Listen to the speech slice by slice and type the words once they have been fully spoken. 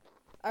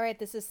All right,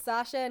 this is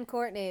Sasha and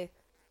Courtney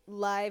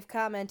live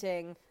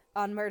commenting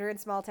on Murder in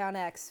Small Town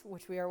X,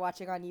 which we are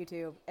watching on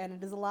YouTube, and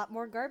it is a lot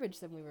more garbage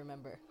than we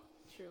remember.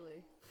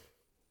 Truly.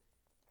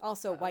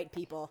 Also, white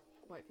people.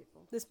 White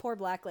people. This poor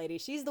black lady,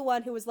 she's the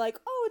one who was like,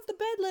 oh, it's the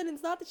bed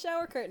linens, not the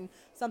shower curtain.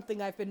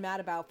 Something I've been mad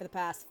about for the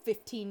past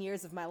 15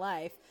 years of my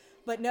life.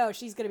 But no,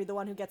 she's gonna be the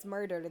one who gets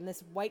murdered, and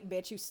this white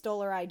bitch who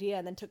stole her idea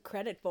and then took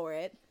credit for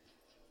it,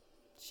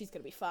 she's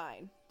gonna be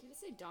fine. Did it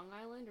say Dong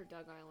Island or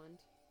Doug Island?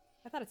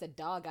 I thought it said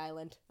Dog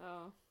Island.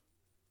 Oh.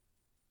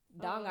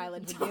 Dong Oh.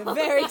 Island would be a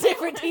very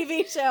different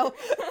TV show.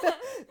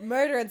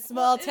 Murder in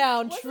Small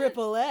Town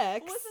Triple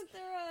X. Wasn't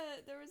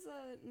there was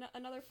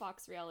another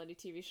Fox reality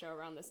TV show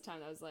around this time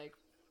that was like...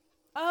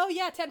 Oh,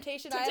 yeah,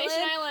 Temptation Island.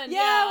 Temptation Island, Yeah,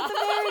 yeah. with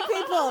the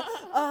married people.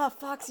 Oh,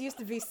 Fox used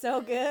to be so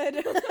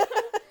good.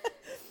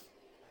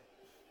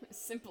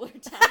 Simpler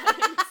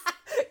times.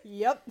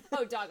 Yep.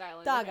 Oh, Dog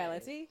Island. Dog okay.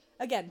 Island, see?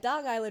 Again,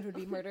 Dog Island would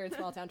be Murder in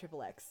Small Town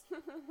Triple X.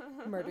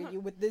 Murder you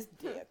with this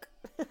dick.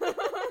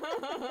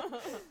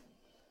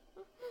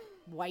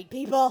 White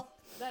people.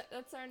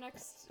 That's our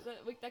next...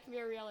 That can be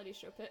our reality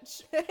show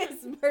pitch.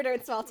 It's Murder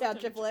in Small Town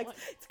Triple X.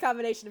 It's a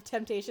combination of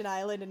Temptation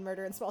Island and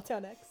Murder in Small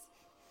Town X.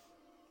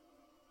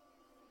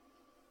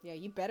 Yeah,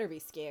 you better be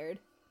scared.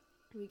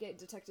 We get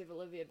Detective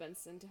Olivia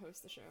Benson to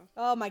host the show.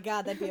 Oh my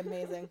god, that'd be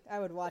amazing. I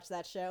would watch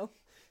that show.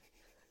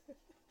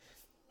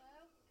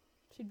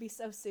 She'd be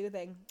so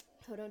soothing.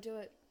 Oh, don't do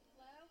it.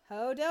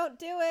 Oh, don't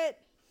do it!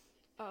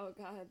 Oh,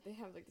 God. They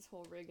have, like, this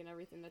whole rig and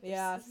everything. That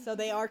Yeah, so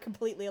they are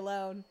completely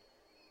alone.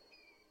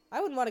 I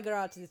wouldn't want to go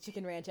out to the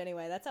chicken ranch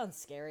anyway. That sounds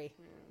scary.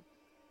 Yeah.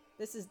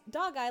 This is...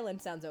 Dog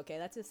Island sounds okay.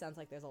 That just sounds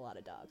like there's a lot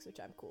of dogs, which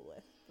I'm cool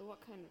with. But what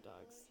kind of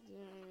dogs? Do you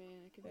know what I mean?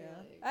 It could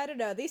Yeah. be, like... I don't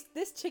know.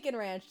 This chicken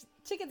ranch...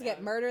 Chickens get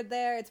Yeah. murdered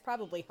there. It's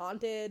probably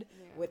haunted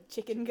Yeah. with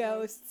chicken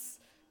ghosts.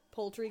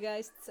 Poultry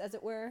ghosts, as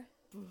it were.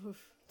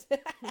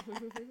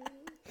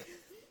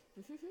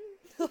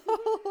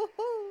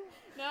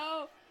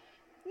 No!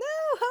 No!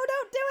 Ho,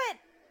 don't do it!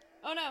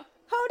 Oh, no!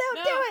 Ho, don't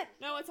No! do it!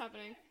 No, what's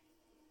happening?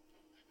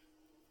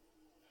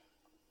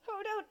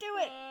 Ho, don't do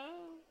it!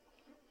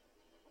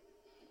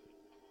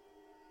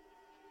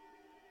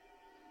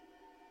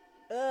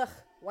 Ugh,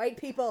 white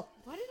people.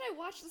 Why did I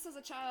watch this as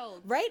a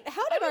child? Right?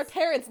 How did our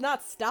parents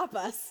not stop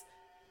us?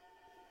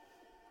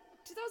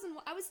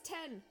 2001. I was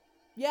 10.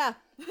 Yeah.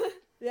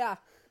 Yeah.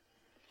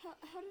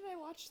 How did I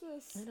watch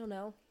this? I don't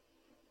know.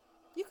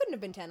 You couldn't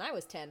have been 10. I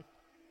was 10.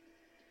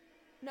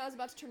 No, I was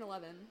about to turn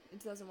 11 in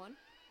 2001.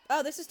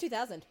 Oh, this is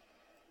 2000.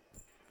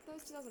 That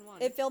was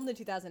 2001. It filmed in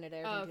 2000. It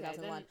aired Oh, in okay,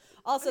 2001. then-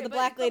 Also, okay, the but-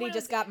 black but lady when I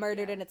just was got young,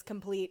 murdered, yeah. and it's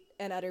complete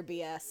and utter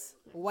BS.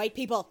 White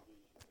people.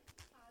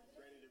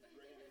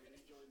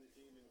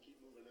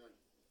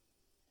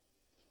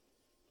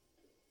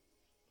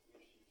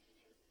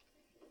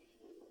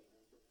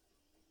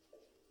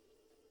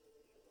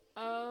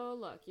 Oh,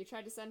 look. You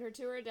tried to send her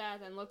to her death,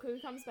 and look who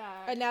comes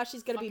back. And now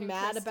she's gonna be Fucking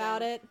mad Kristen.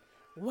 about it.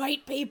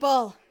 White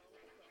people.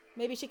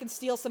 Maybe she can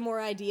steal some more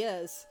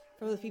ideas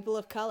from the people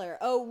of color.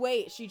 Oh,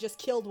 wait, she just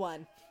killed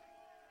one.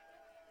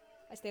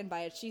 I stand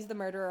by it. She's the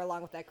murderer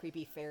along with that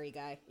creepy fairy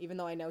guy. Even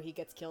though I know he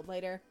gets killed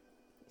later,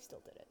 he still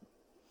did it.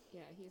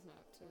 Yeah, he's not.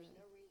 No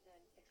reason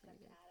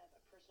except out of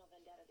a personal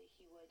vendetta that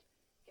he would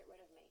get rid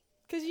of me.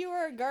 Because you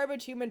were a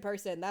garbage human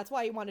person. That's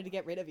why he wanted to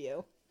get rid of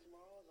you.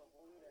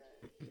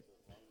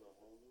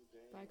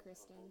 Bye,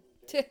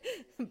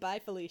 Kristen. Bye,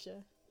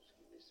 Felicia.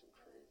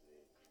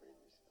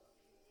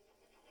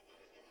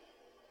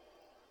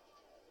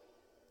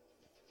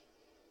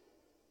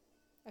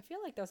 I feel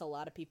like there's a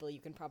lot of people you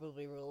can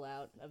probably rule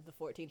out of the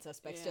 14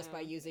 suspects just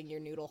by Yeah. using your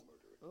noodle.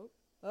 Oh.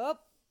 Oh,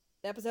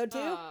 episode 2?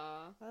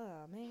 Aw.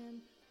 Oh,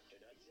 man.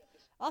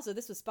 Also,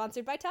 this was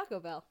sponsored by Taco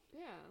Bell.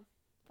 Yeah.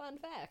 Fun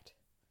fact.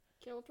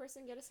 Kill a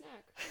person, get a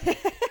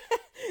snack.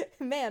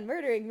 Man,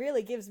 murdering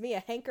really gives me a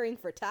hankering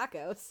for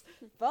tacos.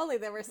 If only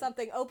there was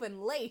something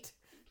open late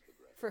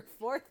for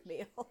fourth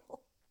meal.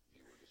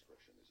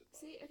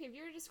 See, okay,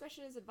 viewer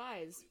discretion is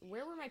advised.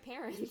 Where were my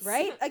parents?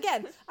 Right?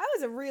 Again, I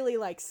was a really,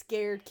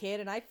 scared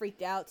kid, and I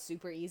freaked out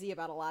super easy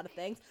about a lot of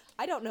things.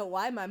 I don't know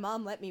why my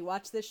mom let me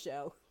watch this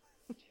show.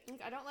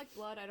 Like, I don't like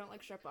blood, I don't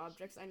like sharp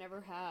objects, I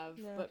never have.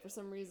 No. But for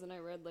some reason I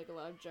read, a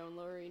lot of Joan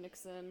Laurie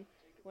Nixon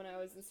when I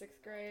was in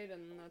 6th grade,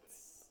 and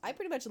that's... I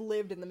pretty much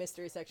lived in the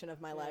mystery section of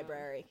my Yeah.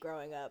 library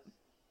growing up.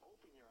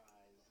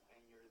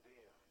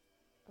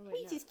 Oh, wait,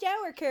 Where's no. his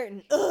shower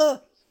curtain?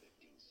 Ugh!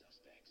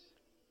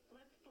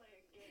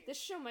 This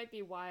show might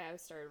be why I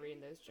started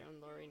reading those Joan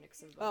Laurie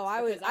Nixon books. Oh,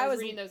 I was- because I was-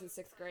 reading those in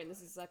 6th grade, and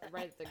this is,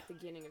 right at the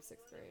beginning of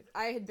 6th grade.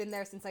 I had been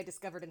there since I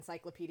discovered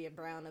Encyclopedia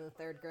Brown in the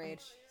 3rd grade.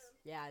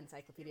 Yeah,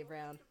 Encyclopedia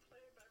Brown.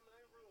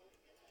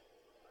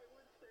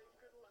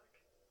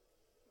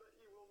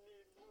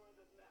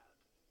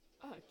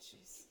 Oh,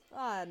 jeez.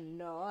 Oh,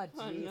 no. Oh,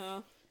 Oh, jeez.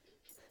 no.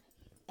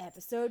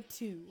 Episode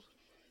 2.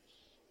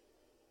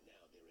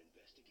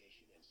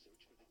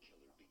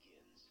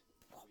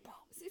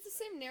 See, it's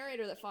the same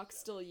narrator that Fox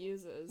still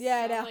uses. Yeah,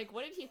 I So I'm know. like,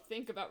 what did he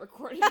think about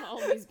recording all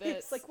these bits?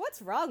 It's like,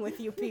 what's wrong with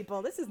you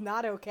people? This is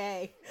not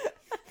okay.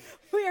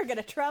 We are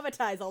gonna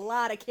traumatize a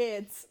lot of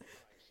kids.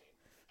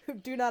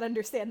 do not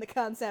understand the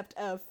concept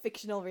of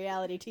fictional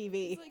reality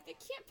TV. It's like, they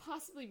can't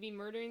possibly be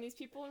murdering these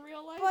people in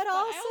real life, But I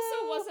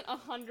also- also wasn't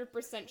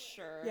 100%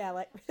 sure. Yeah,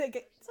 like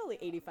it's only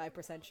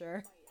 85%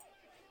 sure.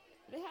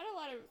 They had a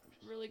lot of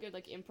really good,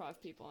 like, improv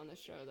people on the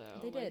show, though.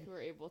 They like, did. Who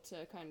were able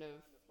to kind of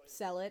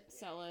Sell it.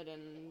 sell it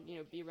and, you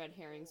know, be red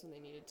herrings when they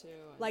needed to.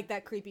 And Like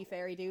that creepy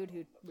fairy dude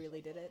who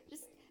really did it.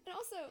 Just, and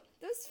also,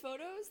 those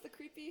photos, the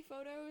creepy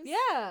photos,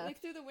 Yeah.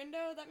 like, through the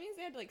window, that means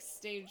they had to, like,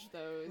 stage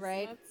those. and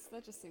Right.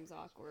 That just seems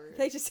awkward.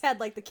 They just had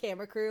like the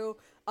camera crew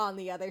on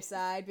the other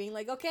side being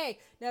like, okay,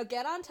 now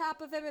get on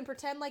top of him and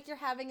pretend like you're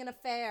having an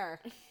affair.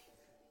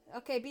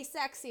 Okay, be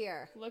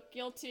sexier. Look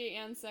guilty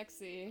and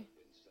sexy.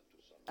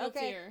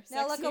 Okay, Guiltier,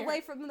 now look sexier. away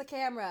from the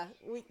camera.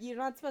 You're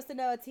not supposed to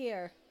know it's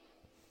here.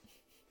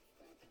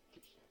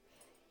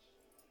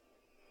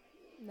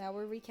 Now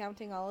we're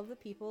recounting all of the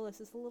people. This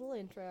is a little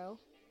intro.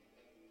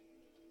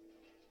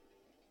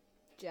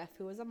 Jeff,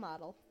 who is a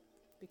model,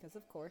 because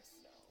of course.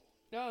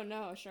 Oh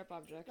no, sharp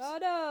object. Oh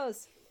no!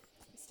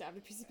 Stabbed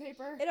a piece of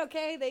paper. It's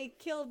okay, they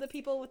killed the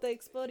people with the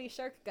exploding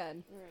shark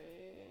gun.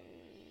 Right.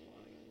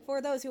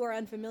 For those who are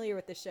unfamiliar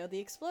with this show, the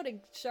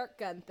exploding shark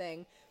gun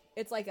thing,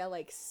 it's like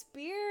a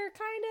spear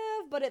kind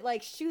of, but it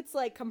shoots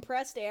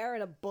compressed air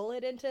and a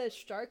bullet into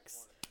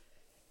sharks.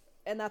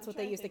 And that's what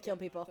they use to kill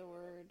people. The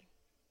word.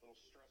 Little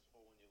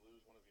stressful when you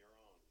lose one of your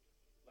own.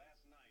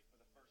 Last night, for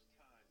the first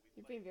time,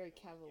 You're being very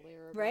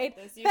cavalier about Right?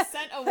 this. You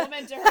sent a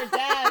woman to her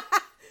death.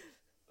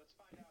 let's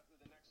find out who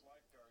the next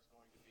lifeguard is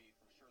going to be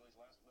from Shirley's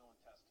last will and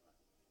testament.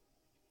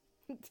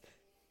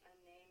 I'm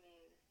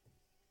naming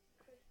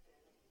Kristen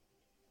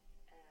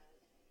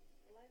as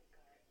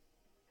lifeguard.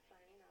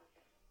 Signing off.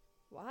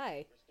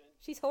 Why?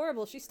 She's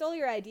horrible. She stole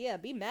your idea.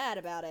 Be mad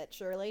about it,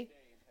 Shirley.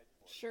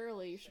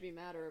 Surely you should be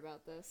madder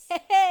about this.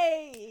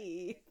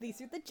 Hey! These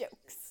are the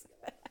jokes.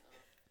 The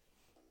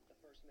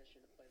first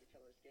mission to play the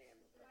killer's game.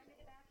 Remind me to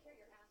get back here,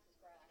 your ass is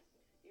grass.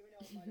 Even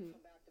though it might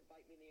come back to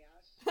bite me in the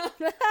ass.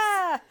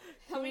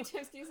 How many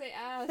times do you say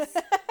ass?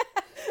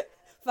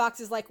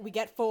 Fox is like, we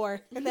get 4,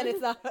 and then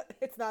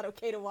it's not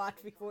okay to watch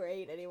before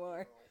 8 anymore.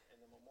 And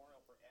the memorial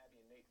for Abby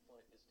and Nate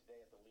Flint is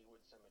today at the Leewood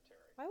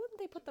Cemetery. Why wouldn't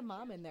they put the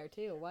mom in there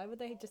too? Why would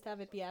they just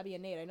have it be Abby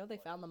and Nate? I know they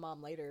found the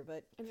mom later,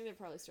 but I think they're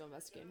probably still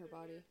investigating her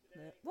body.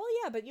 well,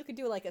 yeah, but you could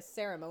do a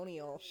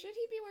ceremonial. Should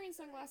he be wearing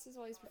sunglasses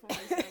while he's performing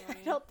the I ceremony?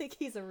 don't think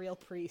he's a real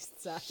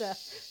priest, Sasha.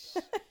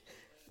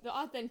 The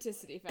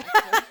authenticity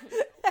factor.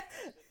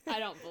 I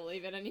don't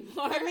believe it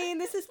anymore. I mean,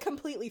 this is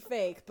completely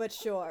fake, but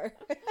sure.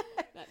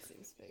 That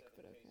seems fake,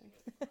 but okay.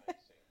 So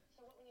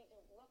what we need to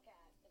look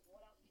at is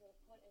what else can we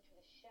put into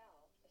the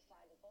shell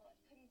beside the bullet.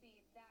 Couldn't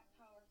be that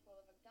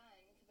powerful of a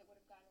gun because it would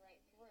have gone right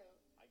through.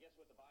 I guess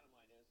what the bottom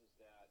line is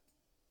that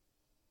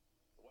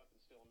the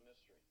weapon's still a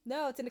mystery.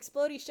 No, it's an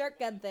exploding shark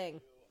gun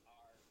thing. To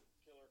our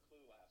killer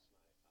clue last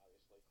night,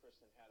 obviously,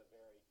 Kristen had a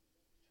very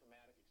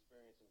traumatic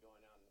experience in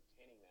going out and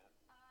obtaining that.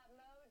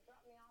 Mo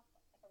dropped me off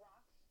at the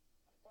rocks.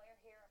 A flare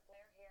here, and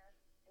then I'm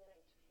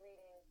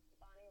treating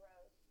Bonnie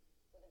Rose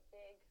with a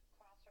big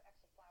cross or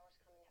X of flowers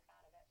coming up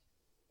out of it.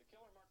 The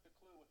killer marked the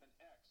clue with an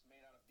X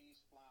made out of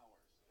these flowers.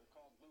 They're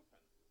called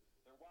lupin.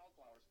 They're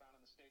wildflowers found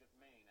in the state of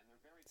Maine, and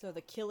they're very So the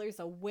killer's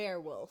a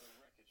werewolf.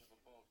 the wreckage of a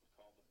boat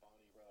called the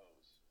Bonnie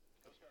Rose.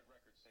 Coast Guard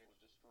records say it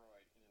was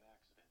destroyed in an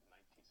accident in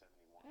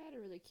 1971. I had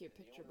a really cute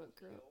picture book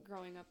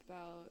growing up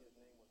about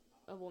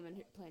a woman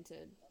who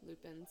planted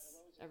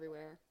lupins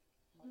everywhere.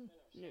 And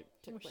it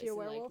took Was place she a in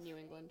werewolf? New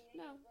England.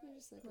 No, it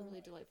was just a really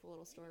delightful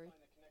little story.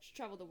 She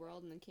traveled the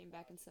world and then came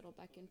back and settled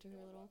back into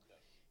her little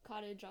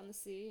cottage on the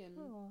sea and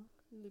Aw.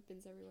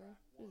 lupins everywhere.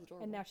 It was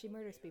adorable. And now she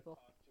murders people.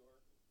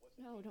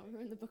 No, don't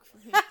ruin the book for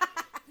me. Who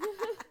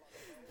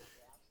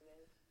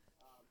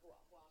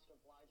Oscar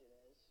Bligent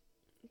is.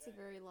 It's a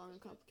very long and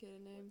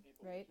complicated name.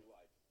 Right?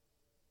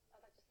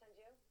 I'd like to send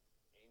you.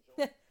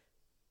 Angel,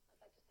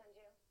 I'd like to send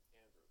you.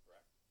 Andrew,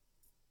 correct?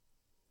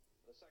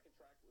 The second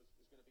track is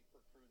going to be for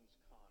Prudence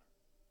Connor.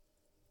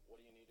 What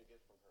do you need to get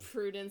from her?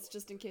 Prudence,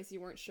 just in case you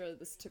weren't sure that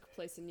this took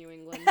place in New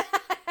England.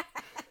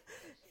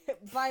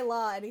 By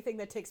law, anything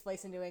that takes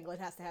place in New England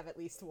has to have at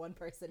least one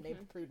person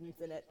named Prudence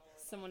in it.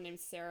 Someone named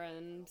Sarah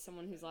and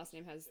someone whose last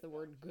name has the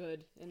word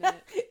good in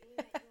it.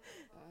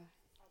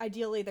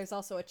 Ideally, there's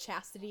also a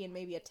chastity and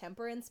maybe a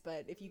temperance,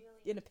 but if you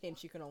in a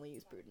pinch, you can only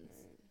use Prudence.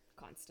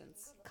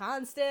 Constance.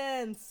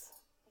 Constance!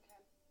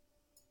 Okay.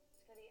 It's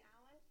gonna be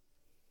Alan.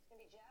 It's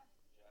gonna be Jeff.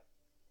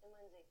 And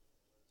Lindsay.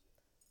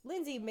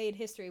 Lindsay made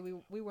history.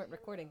 We weren't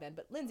recording then,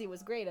 but Lindsay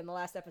was great in the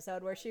last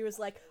episode where she was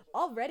like,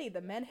 already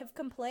the men have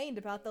complained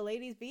about the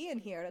ladies being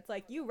here. And it's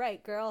like, you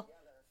right, girl.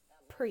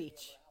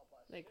 Preach.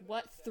 Like,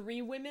 what?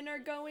 3 women are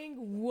going?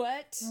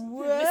 What?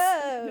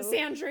 Whoa. Miss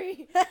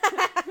Andre.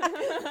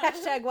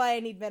 Hashtag why I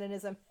need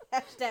feminism.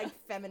 Hashtag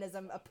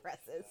feminism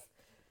oppresses.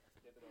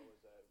 Thibodeau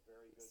was a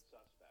very good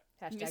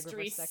suspect. Hashtag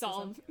reverse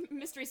sexism.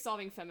 Mystery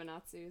solving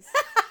feminazis.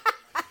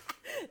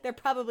 They're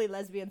probably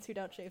lesbians who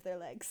don't shave their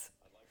legs.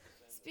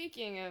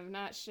 Speaking of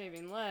not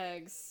shaving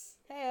legs,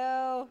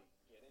 Heyo.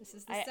 This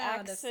is the I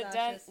sound of Sasha's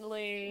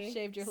accidentally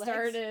shaved your legs.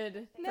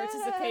 started No.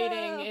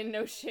 participating in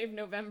No Shave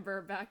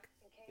November back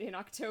in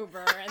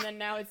October, and then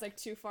now it's like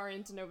too far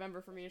into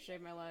November for me to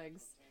shave my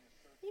legs.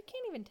 You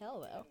can't even tell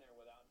though.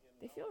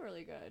 They feel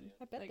really good.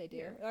 I bet Like, they do.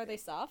 here. Are they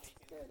soft?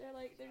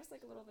 They're just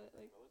like a little bit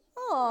like.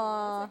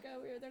 Aww. It's like a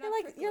weird. They're You're not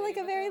like prickly, a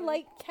but very they're,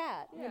 light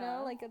cat, you know, Yeah.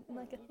 like a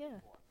yeah.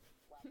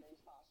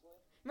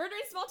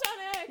 Murdering Small Town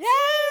X.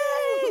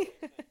 Yay!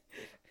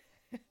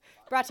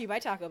 Brought to you by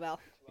Taco Bell.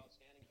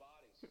 Outstanding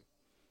bodies.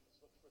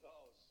 Let's look for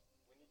those.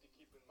 We need to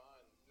keep in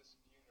mind this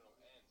funeral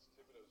ends.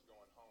 Thibodeau's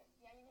going home.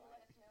 Yeah, you need to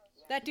let us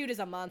know. That dude is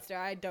a monster.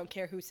 I don't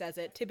care who says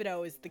it.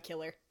 Thibodeau is the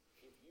killer.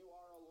 If you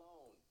are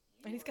alone,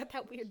 And he's got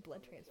that weird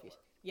blood transfusion.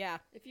 Yeah,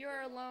 If you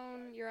are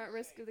alone, you're at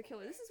risk of the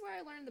killer. This is where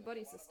I learned the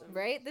buddy system.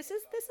 right? This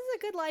is a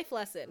good life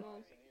lesson.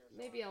 Well,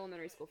 maybe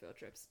elementary school field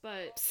trips,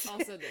 but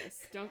also this.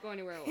 Don't go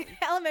anywhere alone.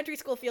 Elementary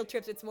school field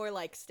trips, it's more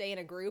like stay in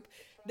a group.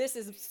 This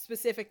is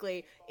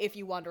specifically if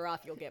you wander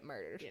off, you'll get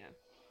murdered, Yeah.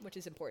 which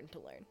is important to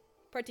learn,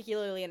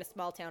 particularly in a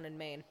small town in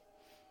Maine.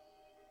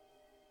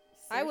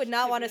 I would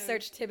not want to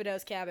search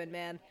Thibodeau's cabin,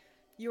 man.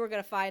 You were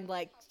gonna find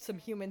like some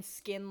human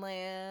skin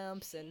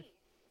lamps and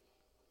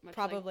Much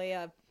probably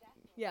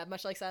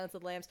much like Silence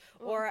of the Lambs.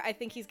 Or I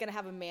think he's gonna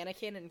have a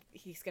mannequin and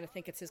he's gonna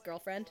think it's his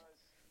girlfriend.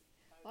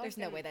 like, There's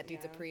no way that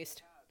dude's a yeah.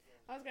 priest.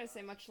 I was gonna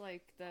say much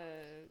like the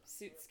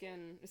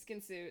skin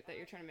suit that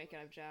you're trying to make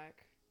out of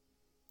Jack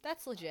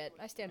That's legit.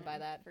 I stand by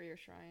that. for your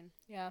shrine.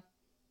 Yeah.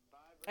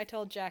 I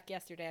told Jack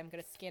yesterday I'm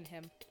gonna skin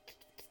him.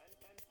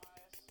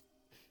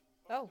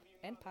 Oh,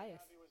 and pious.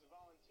 he was a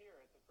volunteer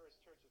at the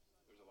First Church of...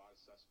 There's a lot of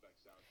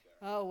suspects out there.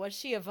 Oh, was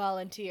she a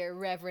volunteer,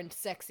 Reverend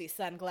Sexy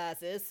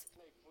Sunglasses?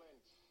 Snake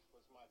Flint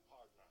was my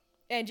partner.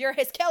 And you're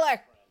his killer!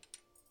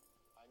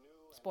 I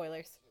knew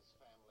Spoilers. his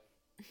family.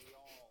 We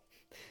all will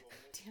miss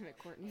Damn it,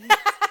 Courtney. I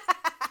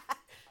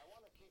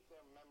want to keep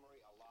their memory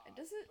alive.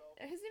 Does it?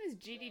 His name is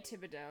G.D.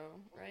 Thibodeau,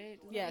 right?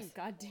 Doesn't that Yes. mean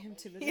Goddamn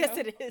Thibodeau. Yes,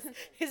 it is.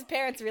 His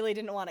parents really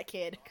didn't want a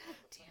kid.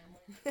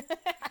 Damn.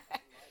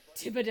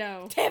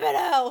 Thibodeau.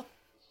 Thibodeau!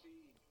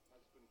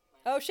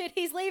 Oh shit,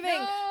 he's leaving!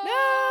 No!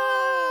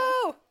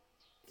 No!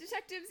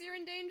 Detectives, you're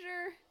in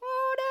danger.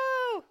 Oh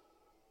no!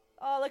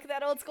 Oh, look at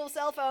that old school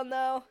cell phone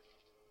though.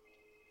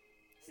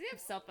 So they have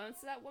cell phones,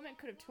 so that woman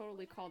could have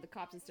totally called the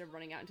cops instead of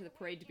running out into the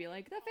parade to be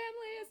like, the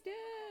family is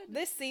dead.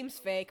 This seems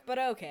fake, but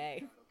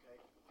okay.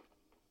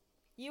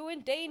 You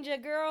in danger,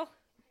 girl.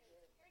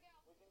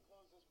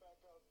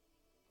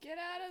 Get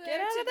out of there.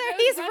 Get out of there!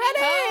 Thibodeau's He's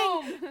running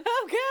running! home.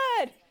 Oh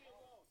god! I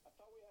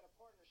thought we had a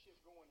partnership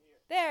going here.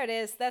 There it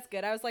is. That's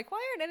good. I was like,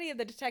 why aren't any of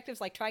the detectives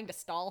like trying to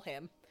stall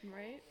him?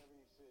 Right?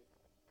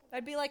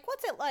 I'd be like,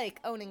 what's it like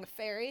owning a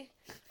ferry?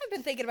 I've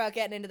been thinking about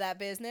getting into that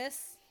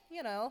business.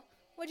 You know,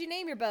 what'd you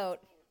name your boat?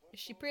 Is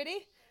she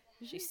pretty?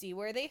 Is she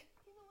seaworthy? He's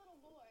a little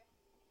boy.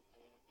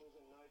 There's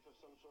a knife of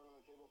some sort on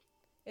the table.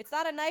 It's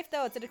not a knife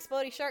though, it's an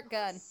exploding shark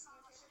gun.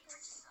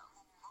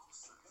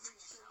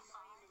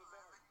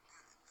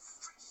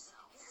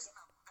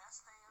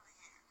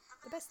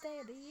 The best day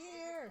of the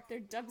year.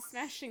 They're dub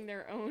smashing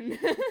their own. And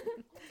carry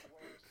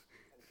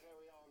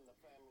on the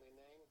family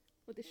name.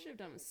 What they should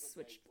have done was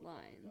switched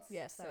lines.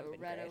 Yes, that so would've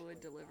been Retta great.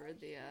 would deliver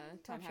the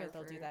Tom I'm sure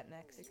they'll Haverford. do that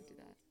next. They could do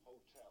that.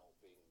 Hotel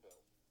being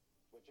built,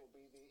 which will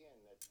be the inn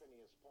at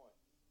Phineas Point.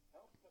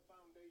 Help the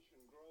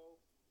foundation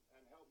grow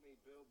and help me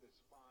build this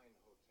fine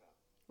hotel.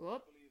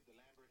 Whoop. I believe the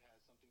Lambert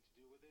has something to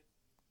do with it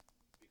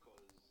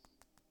because,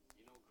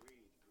 you know,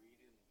 greed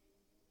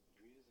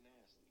is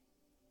nasty.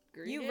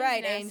 Greed You is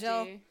right, nasty.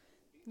 Angel.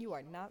 You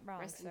are not wrong,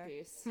 Rest in sir.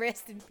 peace.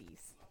 Rest in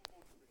peace.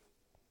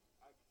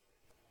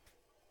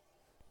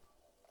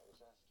 I was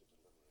asked to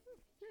deliver it.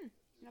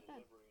 Not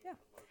bad. Yeah.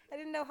 I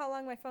didn't know how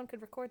long my phone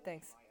could record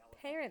things.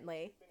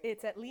 Apparently,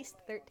 it's at least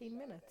 13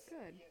 minutes.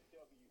 Good.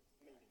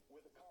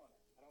 With a Connor.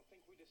 I don't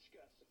think we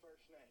discussed the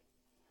first name.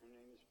 Her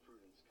name is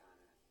Prudence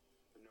Connor,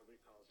 but nobody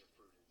calls her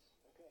Prudence.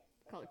 Okay.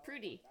 Call it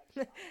Prudy.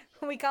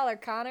 We call her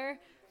Connor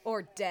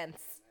or Dense.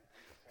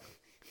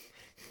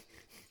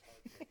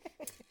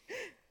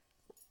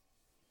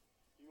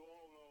 You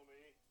all know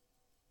me.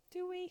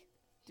 Do we?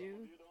 Do.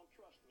 You don't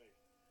trust me.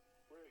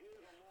 We're here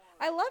to mourn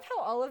I love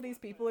how all of these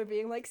people are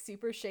being like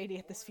super shady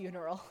at this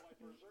funeral.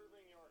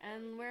 preserving your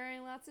And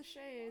wearing lots of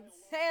shades.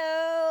 Hey,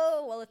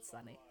 well, it's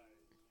sunny.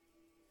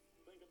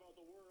 Think about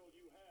the world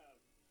you have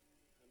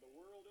and the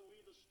world that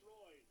we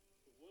destroyed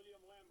if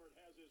William Lambert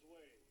has his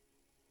way.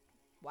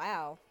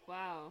 Wow.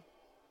 Wow.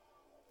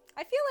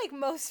 I feel like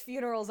most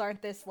funerals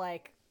aren't this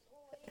like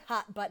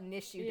hot button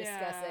issue Yeah.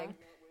 discussing.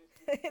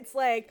 It's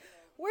like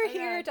we're Okay.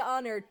 here to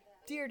honor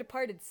dear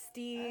departed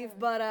Steve,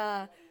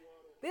 but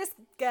this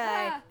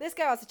guy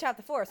wants to chop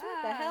the forest.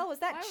 What the Ah, hell was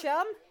that, why would-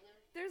 chum?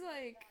 There's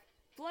like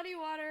bloody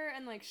water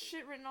and like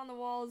shit written on the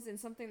walls in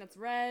something that's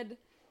red.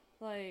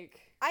 Like.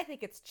 I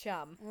think it's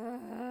chum.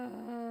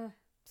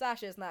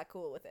 Sasha's not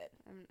cool with it.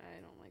 I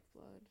don't like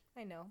blood.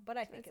 I know, but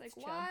I think It's it's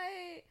like, chum.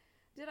 why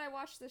did I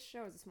watch this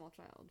show as a small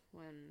child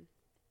when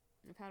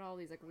I've had all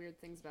these like weird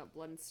things about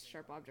blood and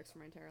sharp objects for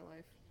my entire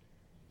life?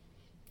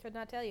 Could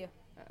not tell you.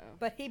 Uh-oh.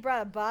 But he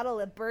brought a bottle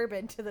of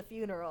bourbon to the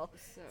funeral,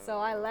 so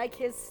I like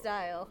his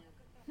style.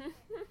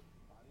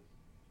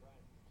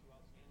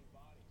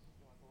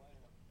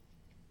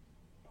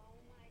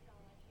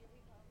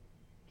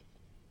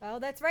 Oh,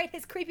 that's right,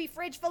 his creepy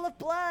fridge full of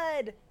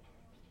blood.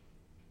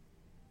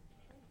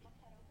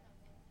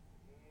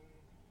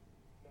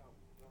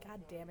 God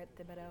damn it,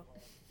 Thibodeau.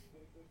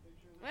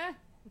 Ah.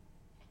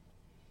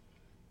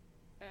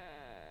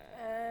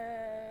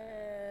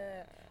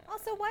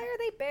 Also, why are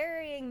they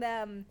burying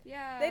them?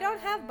 Yeah. They don't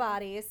have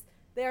bodies.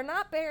 They're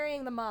not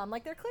burying the mom.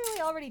 Like, they're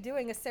clearly already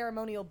doing a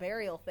ceremonial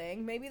burial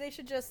thing. Maybe they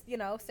should just, you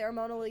know,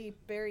 ceremonially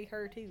bury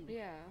her too.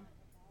 Yeah.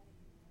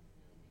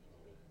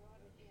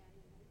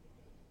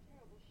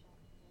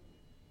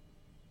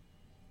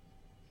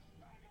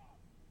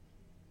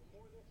 The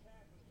more this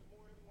happens, the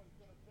more everyone's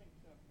gonna think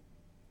something.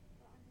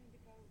 Well, I'm going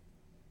to go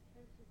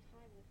spend some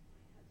time with my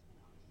husband,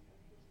 Oscar.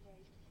 He's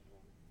great.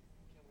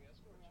 Can we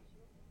escort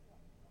you?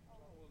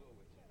 We'll go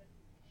with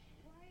you.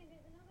 Ryan,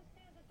 there's another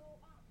stairs that go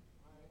up.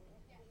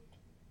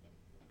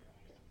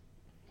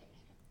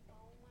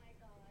 Oh my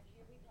God,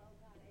 here we go,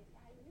 guys.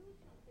 I knew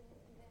something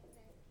was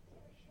missing. Is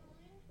there a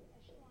shrine? A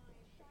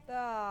shrine.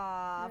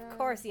 Ah, of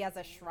course he has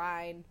a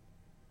shrine.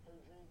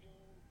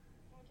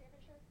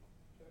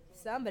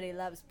 Somebody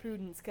loves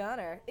Prudence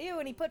Connor. Ew,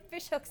 and he put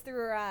fish hooks through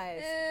her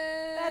eyes.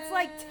 That's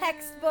like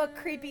textbook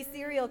creepy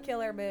serial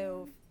killer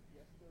move.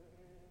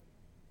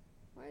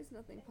 Why is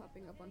nothing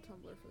popping up on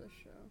Tumblr for this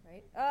show?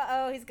 Right?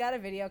 Uh-oh, he's got a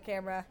video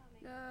camera.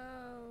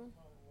 No.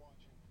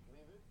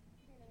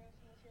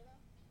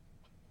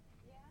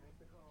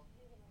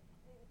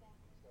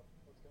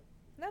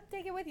 Nope,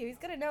 take it with you. He's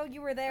gonna know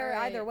you were there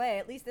Alright. either way.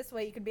 At least this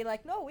way you can be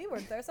like, no, we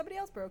weren't there. Somebody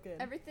else broke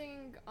in.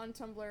 Everything on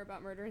Tumblr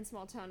about Murder in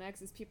Small Town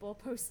X is people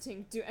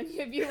posting, do any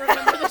of you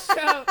remember the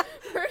show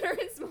Murder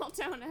in Small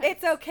Town X?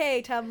 It's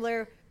okay,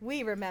 Tumblr.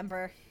 We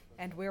remember.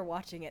 And we're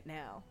watching it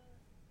now.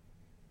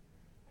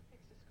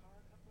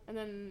 And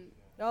then,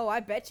 Oh, I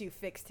bet you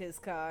fixed his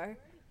car.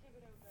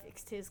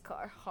 Fixed his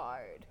car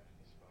hard.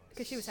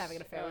 Because she was having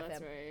an affair oh, with that's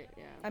him. right,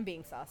 yeah. I'm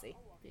being saucy.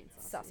 Being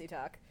saucy. Saucy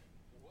talk.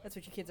 That's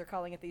what you kids are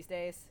calling it these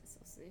days.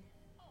 Saucy.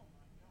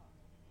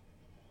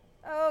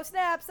 Oh,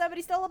 snap.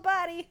 Somebody stole a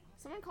body.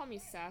 Someone called me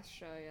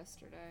Sasha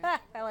yesterday. Ha,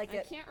 I like I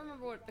it. can't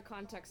remember what the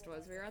context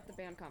was. We were at the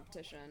band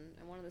competition,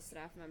 and one of the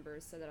staff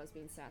members said that I was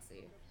being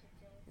sassy.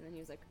 And then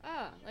he was like,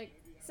 like,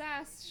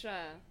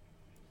 Sasha.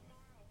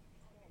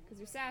 Because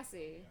you're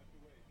sassy.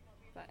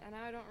 But, and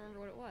now I don't remember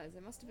what it was.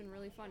 It must have been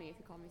really funny if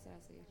you called me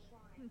sassy.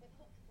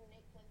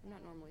 I'm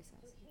not normally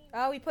sassy.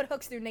 Oh, he put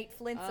hooks through Nate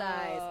Flint's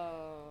eyes.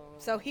 Oh.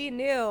 So he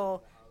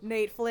knew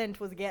Nate Flint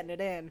was getting it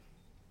in.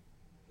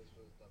 This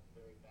was the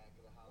very back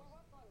of the house.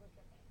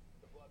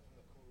 The blood from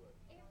the cooler.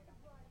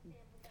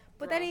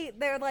 But then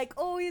they're like,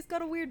 oh, he's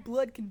got a weird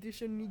blood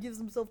condition. He gives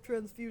himself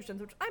transfusions,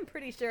 which I'm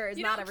pretty sure is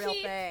You not a don't real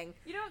keep- thing.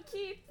 You don't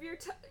keep your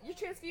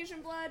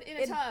transfusion blood in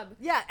a tub.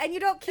 Yeah, and you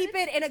don't keep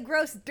it in a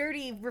gross,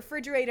 dirty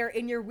refrigerator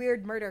in your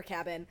weird murder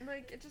cabin.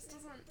 Like, it just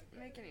doesn't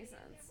make any sense.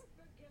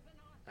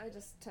 I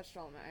just touched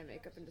all my eye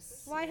makeup and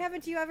just... Why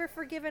haven't you ever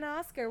forgiven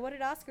Oscar? What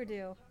did Oscar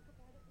do?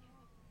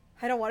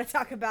 I don't want to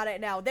talk about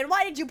it now. Then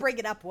why did you bring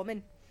it up,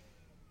 woman?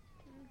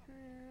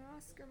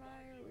 Oscar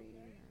Mayer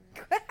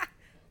Wiener.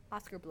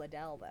 Oscar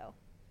Bladell, though.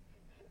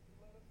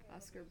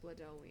 Oscar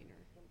Bladell Wiener.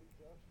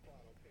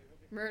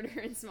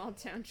 Murder in Small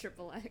Town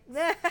Triple X.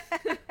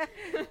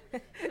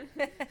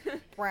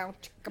 Brown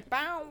chicka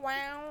bow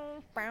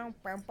wow, bow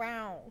bow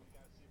bow.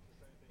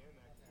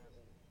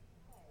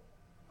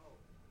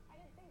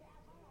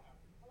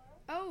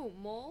 Oh,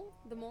 Mole?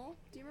 The Mole?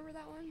 Do you remember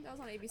that one? That was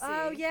on ABC.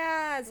 Oh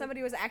yeah,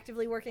 somebody was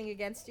actively working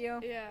against you.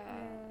 Yeah.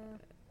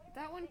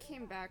 That one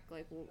came back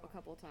like a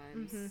couple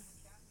times. Mhm.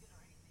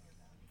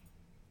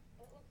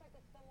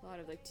 A lot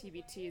of like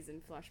TBTs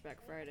and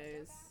Flashback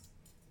Fridays.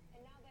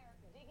 And now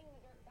they're digging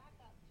the dirt back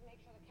up to make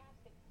sure the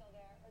casket's still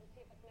there or to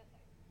see if it's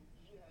missing.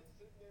 Yeah,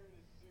 sitting there in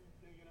his suit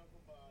digging up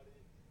a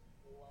body.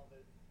 Love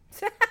it.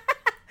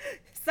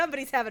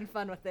 Somebody's having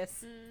fun with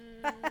this.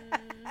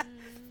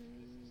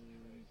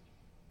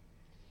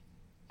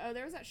 Oh,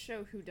 there was that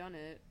show Who Done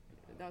It.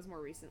 That was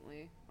more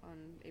recently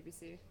on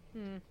ABC.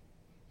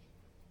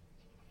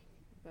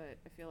 But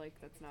I feel like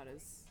that's not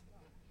as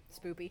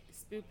Spoopy.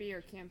 spoopy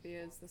or campy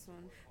as this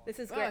one. This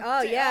is Oh, great. ta-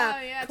 Oh yeah,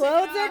 oh, yeah, take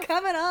clothes it are off.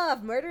 coming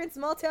off. Murder in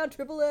Small Town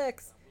Triple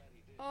X.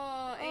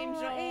 Oh,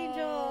 Angel. Oh,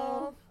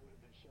 Angel.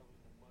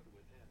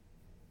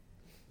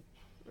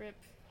 Rip.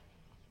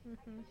 They're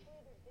digging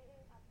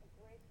up a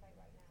grave site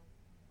right now.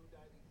 Who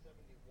died in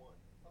 71?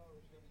 Oh,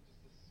 there's gonna be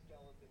just a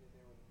skeleton in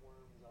there with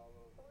worms all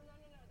over.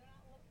 Oh, no.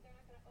 They're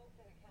not going to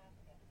open a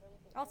casket. They're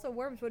looking Also,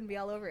 worms wouldn't be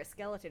all over a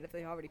skeleton if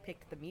they already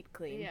picked the meat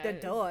clean. Yeah, the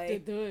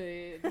doy.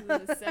 This is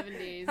the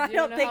 70s. I You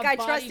don't know think how I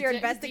trust body your de-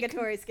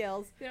 investigatory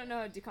skills. They don't know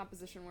how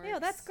decomposition works. Ew,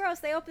 that's gross.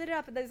 They opened it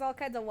up and there's all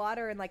kinds of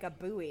water and like a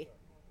buoy,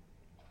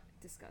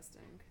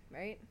 disgusting.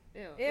 right?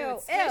 Ew. Ew,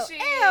 it's ew, squishy.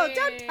 ew,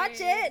 don't touch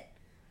it!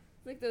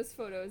 Like those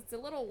photos. It's a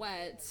little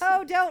wet.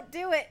 Oh, don't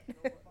do it!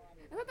 I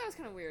thought that was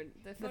kind of weird.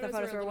 The the photos,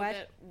 photos were were a little wet?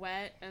 bit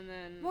wet, and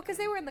then. Well, because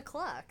they were in the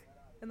clock.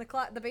 And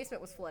the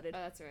basement was flooded. Oh,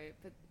 that's right.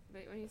 But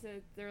when you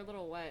said they're a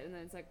little wet, and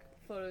then it's like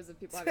photos of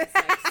people having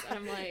sex, and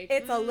I'm like,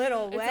 It's a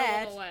little It's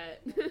wet. a little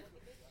wet. Dug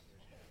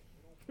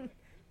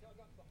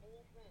up the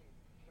whole thing.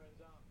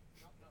 Turns out,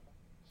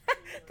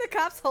 nothing. The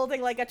cop's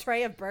holding like a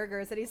tray of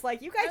burgers, and he's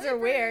like, "You guys are They're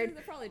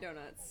weird. probably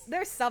donuts.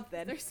 There's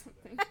something." There's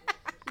something.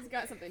 He's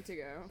got something to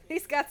go.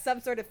 He's got some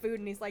sort of food,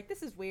 and he's like,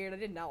 "This is weird. I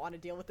did not want to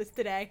deal with this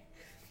today."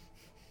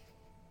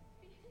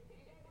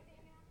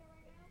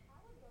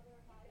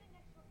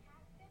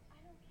 I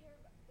don't care.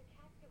 The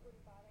casket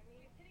wouldn't bother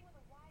me. You're sitting with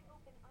a wide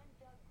open,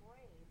 undug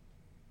grave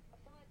of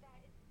someone that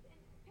died.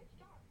 It's pitch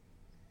dark.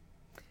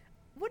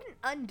 Wouldn't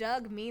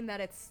undug mean that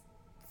it's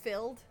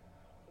filled?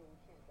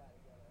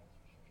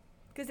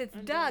 Because it's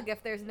dug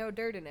if there's no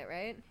dirt in it,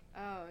 right?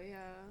 Oh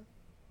yeah.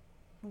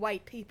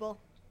 White people.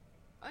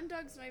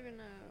 Undug's not even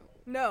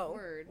a No.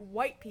 word.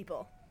 White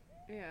people.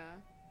 Yeah.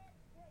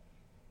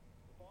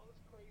 With all this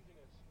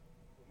craziness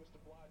with Mr.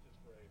 Blight's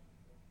grave,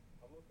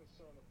 I'm a little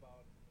concerned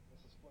about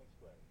Mrs. Flint's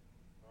grave.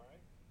 All right?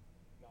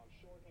 Now I'm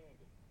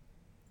short-handed,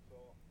 so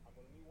I'm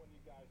gonna need one of you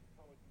guys to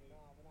come with me.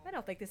 I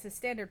don't think this is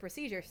standard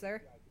procedure,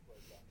 sir.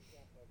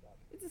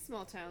 It's a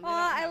small town. They Aw,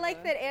 don't I have like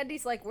a- that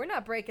Andy's like, "We're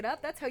not breaking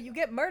up. That's how you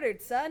get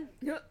murdered, son."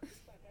 It has to be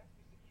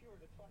secured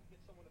until I can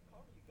get someone to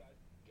cover you guys.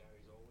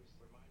 Gary's always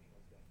reminding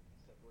us that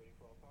separating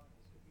for our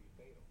partners could be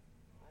fatal.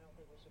 I don't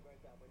think we should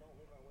break up. We don't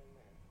leave our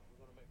wingman.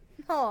 We're gonna make a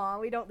decision. Aw,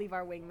 we don't leave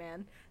our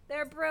wingman.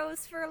 They're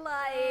bros for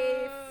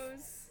life.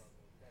 Bros.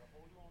 Gotta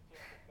hold you on to the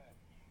fact.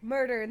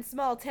 Murder in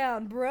small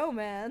town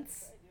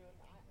bromance.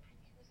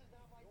 This is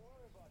not my. Don't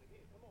worry about it.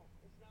 Here, come on.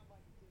 It's not my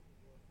decision.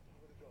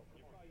 Where to go?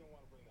 You probably don't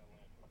want to bring that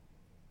lantern.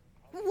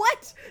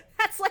 What?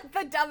 That's like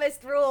the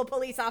dumbest rule,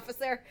 police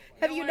officer.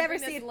 Have Don't you wanna never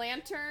bring this seen?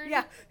 lantern?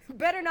 Yeah,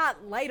 better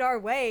not light our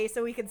way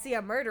so we can see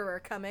a murderer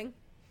coming.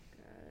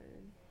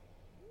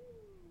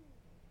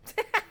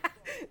 God.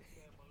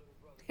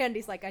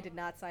 Andy's like, "I did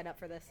not sign up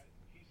for this."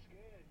 He's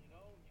scared, you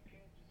know. You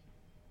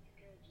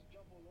can't just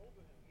jump all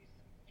over him. He's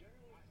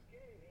generally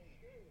scared. He's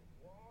scared.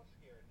 We're all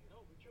scared. You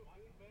know, but you're a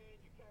big man.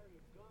 You carry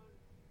a gun.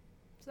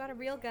 It's not a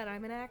real gun.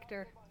 I'm an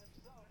actor.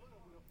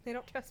 They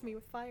don't trust me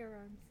with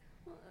firearms.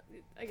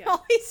 Again.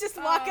 Oh, he's just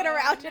walking Oh,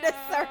 around in a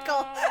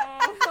circle.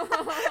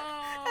 no.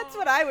 That's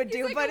what I would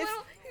do, He's like but a it's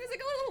little, he was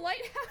like a little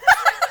lighthouse.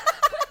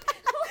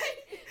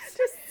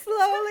 just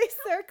slowly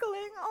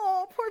circling.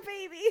 Oh, poor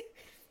baby.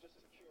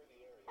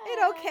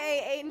 It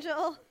okay,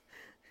 Angel.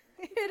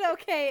 It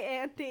okay,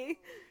 Andy.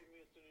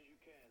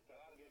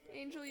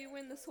 Angel, you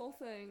win this whole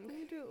thing.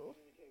 You do.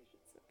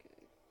 It's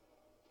okay.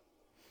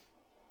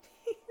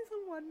 He's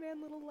a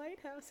one-man little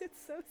lighthouse.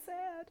 It's so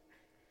sad.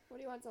 What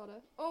do you want, Zelda?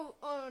 Oh,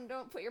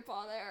 don't put your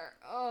paw there.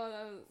 Oh,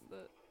 that was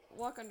the...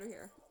 Walk under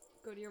here.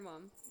 Go to your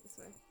mom. This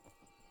way.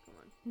 Come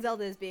on.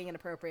 Zelda is being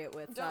inappropriate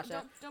with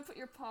Sasha. Don't put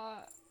your paw...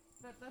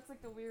 That's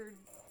like the weird...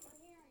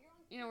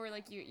 You know, where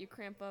like you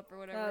cramp up or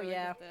whatever. Oh, like,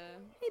 yeah. with the...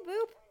 Hey,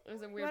 Boop.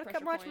 There's a You weird want to pressure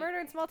come watch point. Murder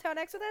in Small Town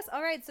X with us?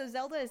 All right, so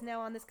Zelda is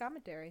now on this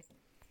commentary.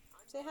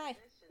 Say hi.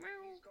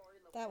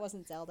 That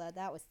wasn't Zelda.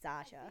 That was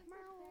Sasha.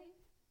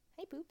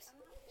 Hey, Boops.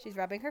 She's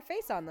rubbing her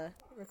face on the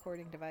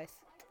recording device.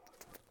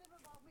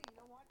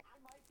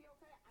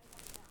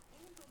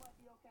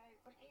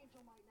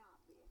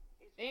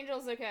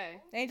 Angel's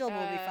okay. Angel will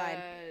be fine.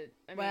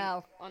 I mean,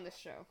 Well. on this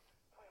show.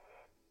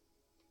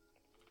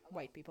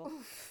 White people.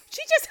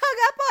 She just hung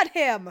up on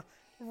him.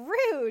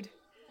 Rude.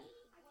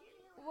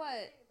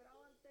 What?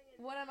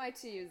 What am I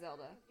to you,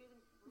 Zelda?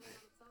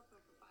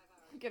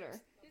 Get her.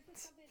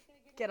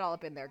 Get all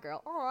up in there,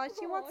 girl. Aw,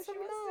 she wants some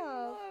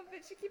love.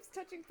 But she keeps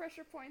touching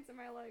pressure points in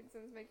my legs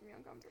and it's making me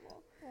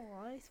uncomfortable.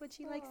 Aw, that's what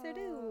she likes to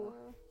do.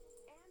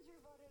 Andrew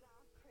voted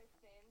off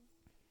Kristen,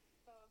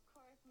 so of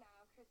course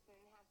now Kristen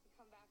has to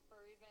come back for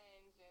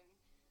revenge, and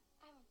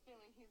I have a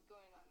feeling he's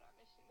going on our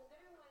mission. So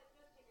they're gonna want to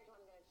choose who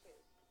I'm gonna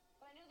choose.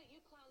 But I know that you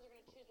clowns are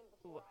gonna choose them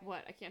before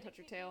What? I can't touch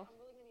your tail. I'm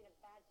really gonna be in a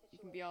bad situation. You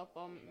can be all up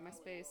on my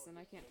space and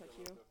I can't touch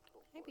you.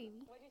 Hi,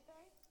 baby. What'd you say?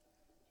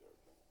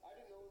 I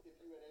didn't know if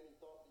you had any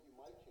thought that you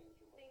might change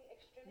your mind. Being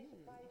extremely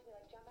surprised to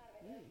like jump out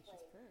of an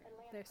airplane and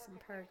land There's some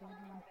purr perfectly going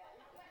on on. my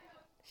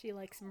bed. She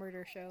likes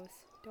murder shows.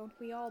 Don't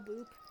we all,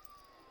 Boop?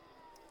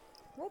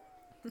 Whoop.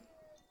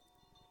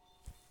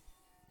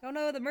 Oh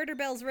no, the murder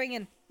bell's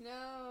ringing.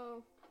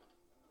 No.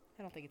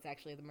 I don't think it's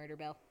actually the murder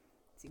bell.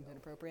 Seems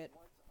inappropriate.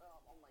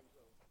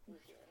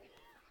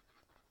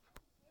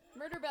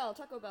 Murder Bell,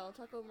 Taco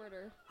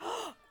Murder.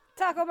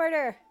 Taco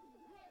murder!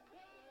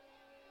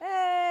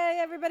 Hey,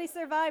 everybody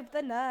survived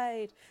the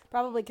night.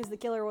 Probably because the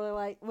killer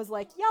was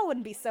like, y'all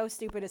wouldn't be so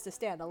stupid as to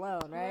stand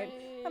alone, right?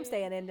 I'm Right.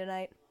 staying in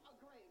tonight.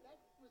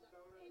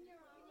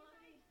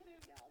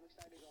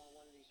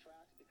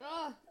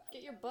 Ah,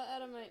 get your butt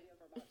out of my...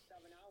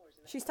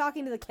 She's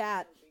talking to the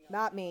cat,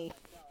 not me.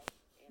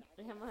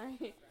 Am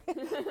I?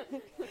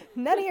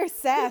 None of your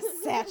sass,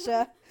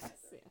 Sasha.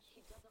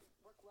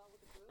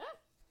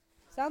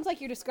 Sounds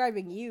like you're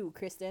describing you,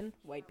 Kristen.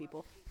 White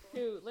people.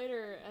 Who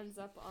later ends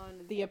up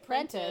on The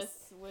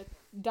Apprentice. with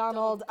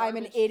Donald, I'm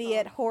an garbage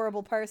idiot, Trump.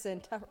 horrible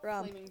person.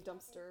 Flaming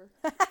Dumpster.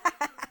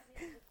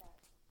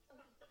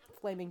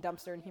 Flaming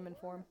dumpster in human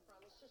form.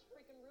 It's just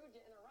freaking rude to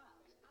interrupt.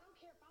 I don't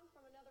care if I'm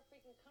from another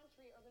freaking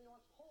country or the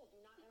North Pole. Do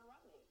not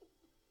interrupt me.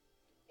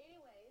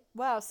 Anyways,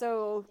 Wow,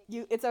 so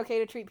it's okay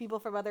to treat people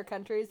from other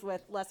countries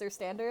with lesser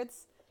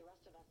standards?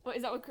 What,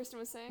 is that what Kristen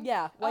was saying?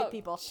 Yeah, white Oh,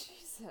 people.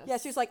 Jesus. Yeah,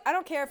 she was like, I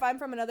don't care if I'm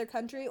from another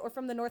country or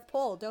from the North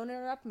Pole. Don't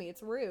interrupt me.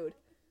 It's rude.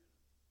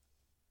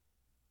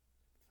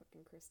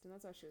 Fucking Kristen.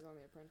 That's why she was on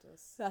The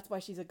Apprentice. That's why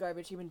she's a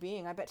garbage human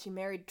being. I bet she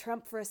married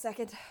Trump for a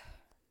second.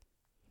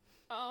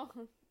 Oh,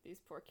 these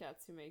poor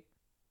cats who make...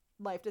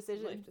 Life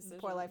decisions. Life decisions.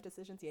 Poor life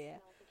decisions. Yeah, yeah. I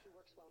don't think he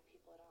works well with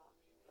people at all.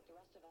 But the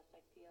rest of us, I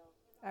feel.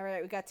 All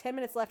right, we got 10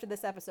 minutes left of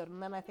this episode,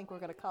 and then I think we're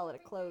going to call it a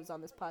close on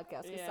this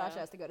podcast because Yeah. Sasha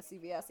has to go to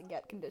CVS and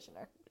get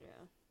conditioner. Yeah.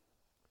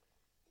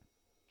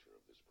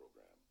 Of this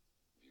program,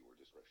 viewer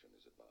discretion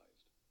is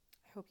advised.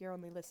 I hope you're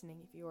only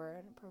listening if you are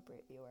an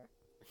appropriate viewer.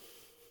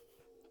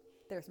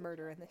 There's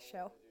murder in this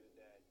show.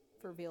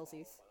 For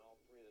realsies.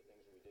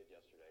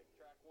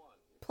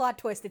 Plot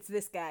twist, it's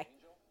this guy.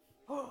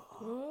 Whoa!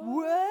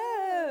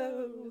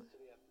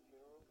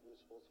 We were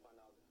supposed to find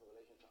out her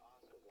relation to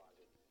Oscar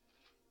Blodgett.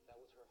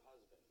 That was her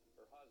husband.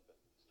 Her husband.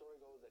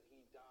 Story goes that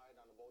he died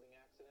on a boating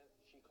accident.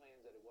 She claims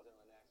that it wasn't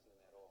an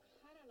accident at all.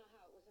 I don't know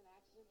how it was an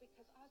accident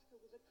because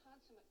Oscar was a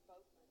consummate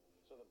boatman.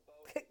 So the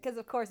boat Because,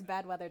 of course,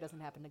 bad weather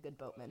doesn't happen to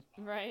good boatmen.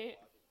 Right?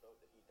 boat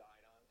that he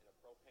died on in a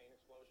propane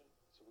explosion.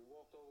 So we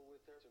walked over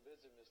with her to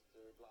visit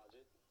Mr.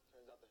 Blodgett.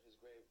 Turns out that his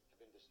grave had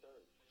been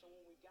disturbed. So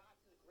when we got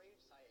to the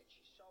gravesite and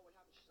she saw what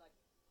happened, she's like,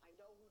 I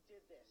know who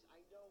did this. I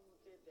know who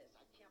did this.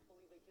 I can't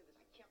believe they did this.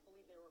 I can't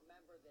believe they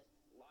remember this.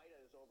 Lyda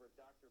is over at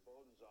Dr.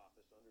 Bowden's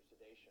office under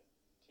sedation.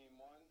 Team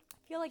 1.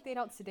 I feel like they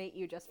don't sedate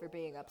you just for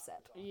being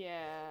upset.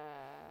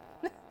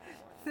 Yeah.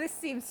 This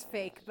seems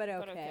fake, but okay.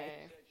 But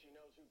okay. Said she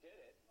knows who did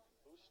it.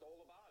 Who stole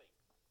the body?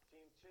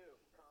 Team 2.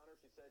 Connor,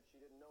 she said she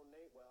didn't know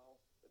Nate well,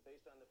 but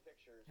based on the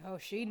pictures, Oh,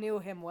 she knew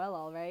him well,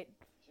 all right.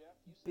 Jeff,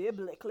 you said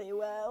Biblically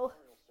well.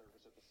 memorial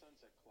service at the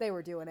Sunset Club. They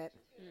were doing it.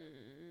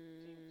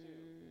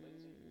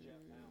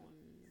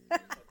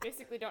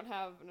 Basically don't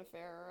have an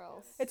affair or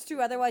else. It's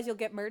true, otherwise you'll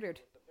get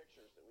murdered.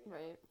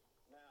 Right.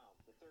 Now,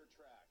 the third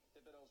track,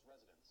 Thibodeau's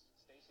residence.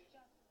 Stacy?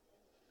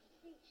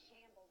 Complete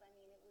shambles. I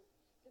mean, it was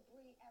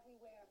debris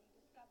everywhere. We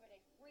discovered a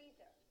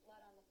freezer,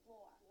 blood on the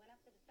floor. Went up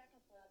to the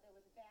second floor. There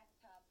was a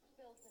bathtub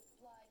filled with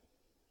blood.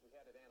 We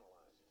had it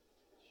analyzed.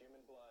 It's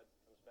human blood,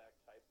 comes back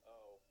type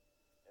O,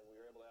 and we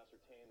were able to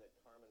ascertain that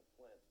Carmen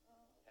Flint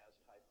has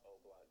type O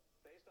blood.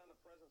 Based on the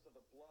presence of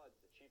the blood,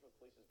 the chief of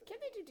police has been Can't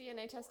they do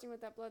DNA testing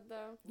with that blood,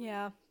 though?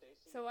 Yeah.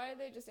 So why do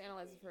they just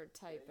analyze it for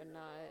type and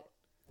not...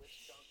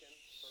 Duncan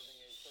serving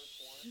a search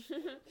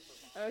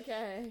warrant.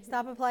 Okay.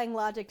 Stop applying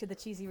logic to the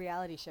cheesy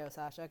reality show,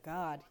 Sasha.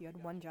 God, you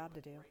had one job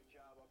to do.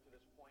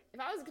 If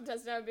I was a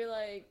contestant, I would be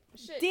like,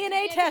 shit.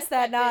 DNA test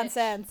that bitch.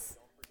 nonsense.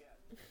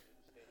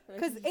 Like,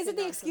 'Cause you isn't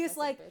say the excuse nonsense,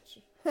 like- that's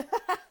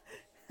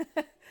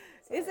a bitch.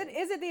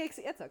 Isn't the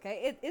it's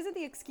okay. Isn't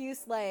the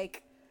excuse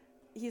like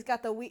he's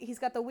got the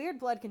weird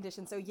blood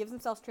condition, so he gives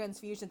himself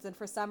transfusions, and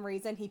for some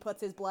reason he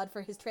puts his blood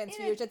for his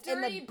transfusions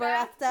in the dirty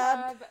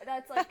bathtub.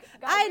 That's like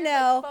got I weird,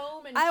 know. Like,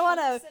 foam and I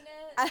wanna- chunks in it.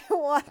 I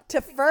want to That's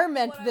exactly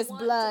ferment what I this want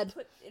to blood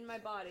put in my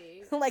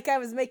body. like I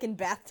was making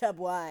bathtub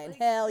wine. Like,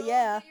 Hell go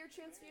yeah. Get your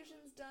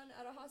transfusions done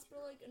at a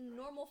hospital like a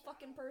normal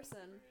fucking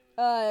person.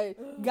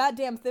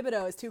 Goddamn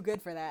Thibodeau is too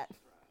good for that.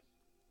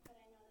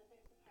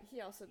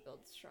 He also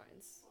builds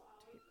shrines to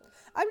people.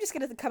 I'm just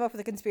gonna come up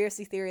with a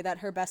conspiracy theory that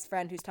her best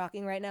friend who's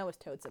talking right now is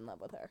Toad's in love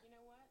with her.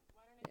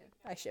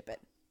 I ship it.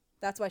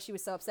 That's why she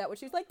was so upset when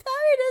she was like,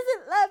 Tommy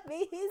doesn't love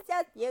me, he's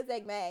just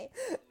using me.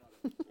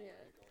 Yeah.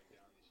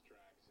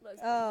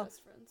 Lesbian Oh.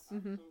 best friends.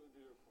 Mm-hmm.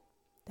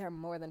 They're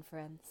more than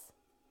friends.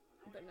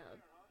 But no,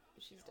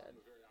 she's dead.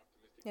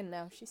 And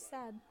now she's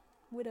sad.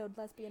 Widowed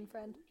lesbian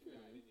friend.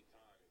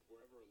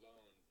 Wherever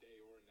alone,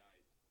 day or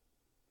night.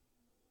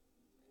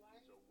 So why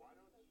don't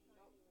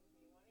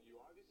you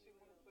obviously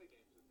want to play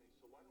games with me,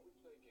 so why don't we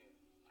play a game?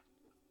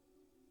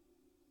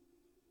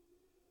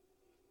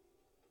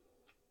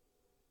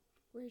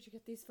 Where'd you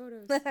get these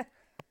photos?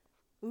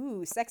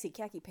 Ooh, sexy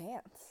khaki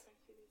pants.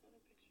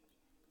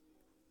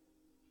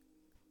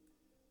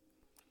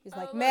 He's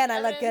like, Oh, man,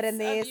 I look good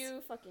in evidence of these.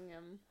 you fucking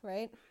him.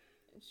 Right?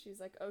 And she's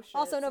like, oh shit.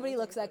 Also, nobody someone's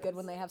looks taking that good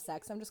when photos. they have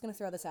sex. I'm just gonna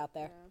throw this out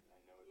there. Yeah.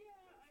 Yeah,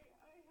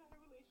 I had a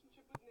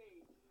relationship with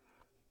Nate.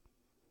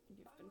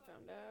 You've been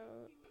found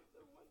out. He's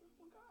a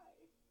wonderful guy.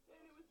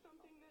 And it was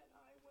something that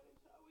I wanted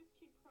to always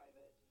keep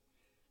private,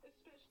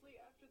 especially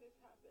after this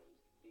happened,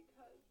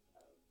 because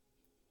of...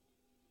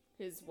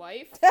 His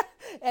wife?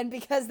 And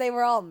because they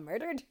were all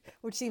murdered,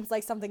 which seems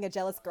like something a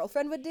jealous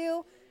girlfriend would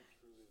do.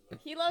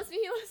 He loves me,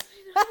 he loves me.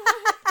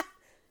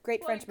 Great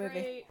What a French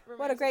movie. great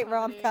What a great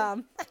romantic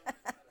rom-com.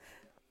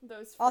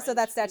 Those Also,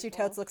 that French statue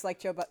people. totes looks like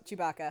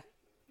Chewbacca.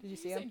 Did you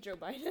see Say him? Joe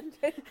Biden.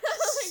 Like,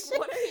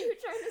 what are you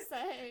trying to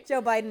say?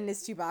 Joe Biden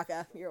is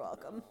Chewbacca. You're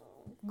welcome.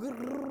 I love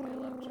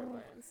Joe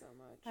Biden so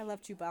much. I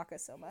love Chewbacca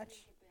so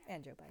much.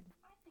 And Joe Biden.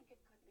 I think it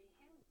could be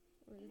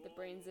him. The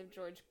brains of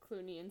George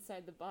Clooney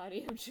inside the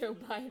body of Joe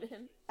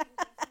Biden.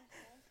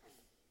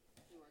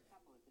 You were a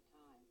couple at the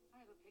time. I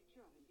have a picture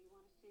of him. Do you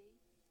want to see?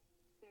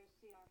 There's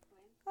C.R.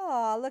 Flint,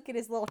 Aw, look at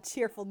his little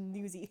cheerful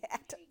newsy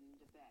hat. Hayden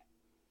DeBeck.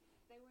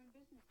 They were in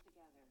business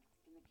together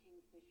in the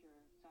Kingfisher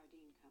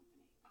Sardine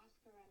Company.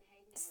 Oscar and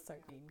Hayden were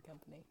Sardine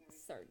Company.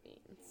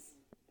 Sardines.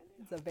 and there's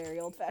It's a very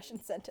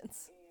old-fashioned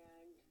sentence.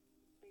 and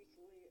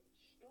basically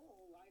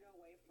stole Lido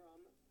away from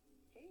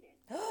Hayden.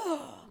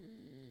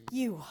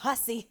 You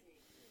hussy.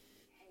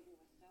 Hayden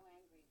was so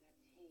angry that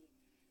he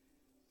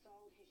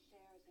sold his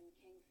shares in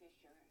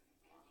Kingfisher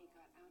and he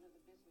got out of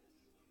the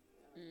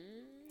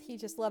business. He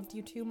just loved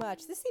you too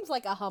much. This seems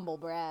like a humble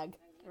brag.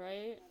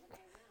 Right?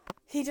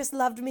 He just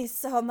loved me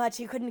so much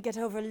he couldn't get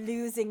over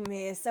losing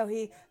me, so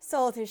he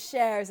sold his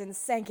shares and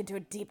sank into a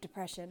deep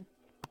depression.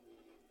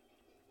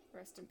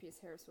 Rest in peace,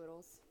 Harris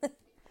Whittles.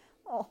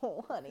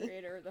 Oh, honey.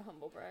 Creator of the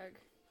humble brag.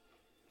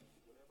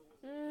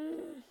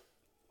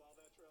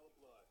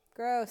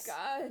 Gross.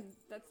 God,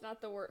 that's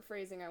not the word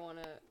phrasing I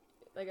want to...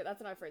 Like,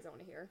 that's not a phrase I want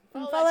to hear.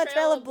 Follow that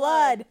trail of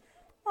blood.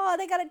 Oh,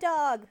 they got a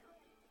dog.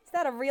 Is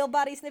that a real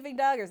body-sniffing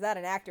dog, or is that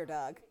an actor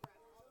dog?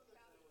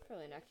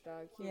 Probably an actor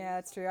dog. Yeah,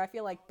 that's true. I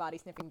feel like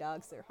body-sniffing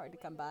dogs are hard to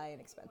come by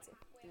and expensive.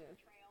 Yeah.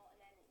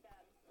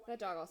 That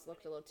dog also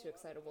looked a little too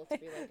excitable to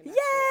be like an Yay!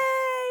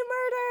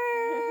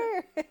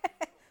 Murder!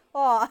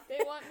 Aw. They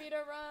want me to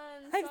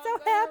run. I'm so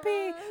gonna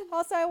happy. run.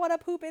 Also, I want to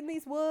poop in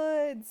these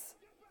woods.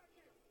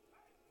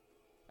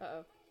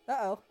 Uh-oh.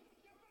 Uh-oh.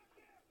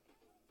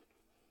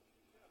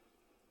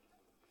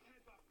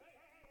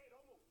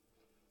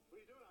 What are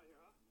you doing out here,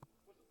 huh?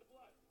 What's with the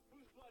blood?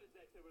 Whose blood is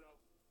that, Thibodeau?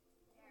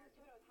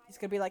 He's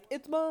gonna be like,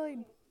 it's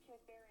mine.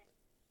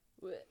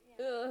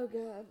 Oh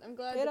god, I'm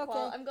glad It the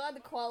okay. I'm glad the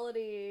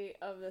quality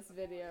of this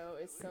video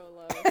is so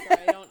low, so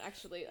I don't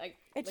actually like.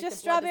 It's like,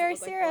 just the blood doesn't strawberry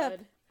look like syrup. blood.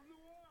 From the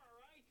war, all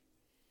right?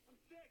 I'm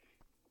sick.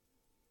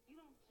 You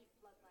don't keep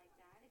blood like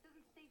that. It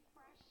doesn't stay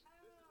fresh.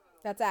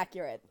 That's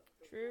accurate.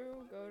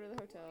 True. Go to the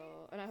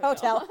hotel. Not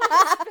Hotel.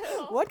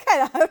 Hospital. What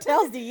kind of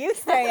hotels do you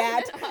stay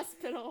at?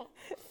 Hospital.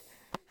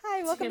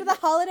 Hi, welcome to the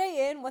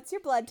Holiday Inn. What's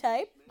your blood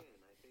type? Man,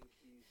 I think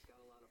he's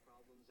got a lot of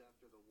problems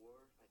after the war.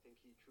 I think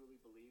he truly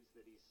believes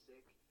that he's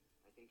sick.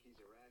 I think he's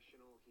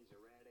irrational. He's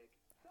erratic.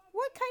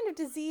 What kind of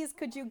disease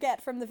could you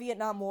get from the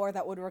Vietnam War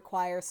that would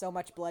require so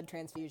much blood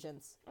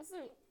transfusions? Also,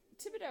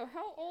 Thibodeau,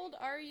 how old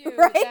are you?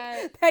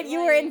 Right? That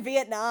you were in like-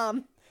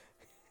 Vietnam.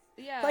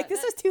 Yeah. Like, this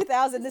that- was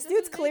 2000. This this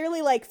dude's doesn't make-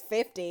 clearly like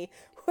 50,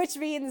 which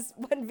means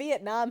when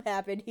Vietnam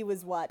happened, he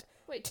was what?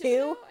 Wait, 2?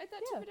 Thibodeau? I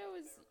thought Yeah. Thibodeau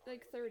was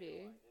like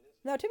 30.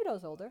 No,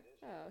 Thibodeau's older.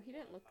 Oh, he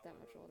didn't look that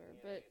much older,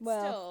 but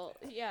Well,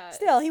 still, yeah.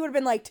 Still, he would have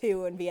been like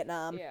 2 in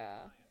Vietnam. Yeah.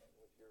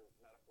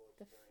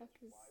 The fuck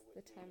is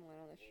the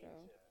timeline on this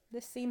show?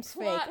 This seems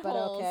Plot fake, but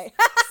holes. okay.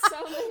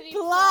 So many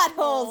Plot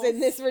holes in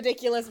holes. this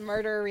ridiculous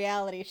murder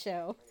reality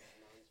show.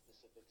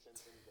 Non-specific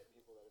symptoms that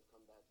people that have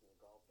come back from the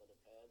Gulf that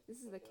have had.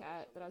 This is the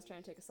cat that I was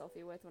trying to take a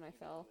selfie with when I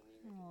fell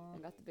and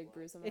got the big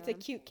bruise on my It's a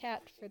arm. cute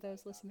cat for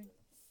those listening.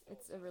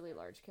 It's a really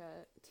large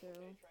cat too.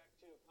 Track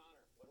 2, Connor.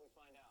 What did we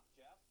find out?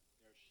 Jeff?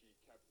 You know, she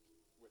kept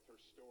with her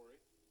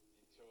story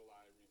until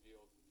I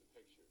revealed the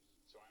pictures.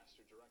 So I asked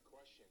her direct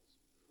questions.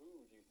 Who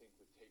do you think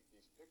would take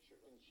these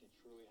pictures? And she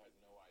truly had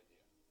no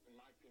idea. In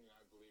my opinion,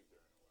 I believed her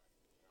in a way.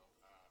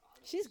 You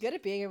know, She's good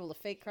at being able to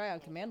fake cry on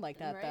command like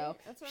that, Right? though.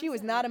 That's what She I'm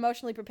was saying. not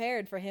emotionally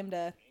prepared for him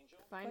to.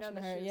 Find out Question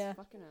that her, she was yeah.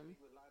 fucking him.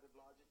 With Lida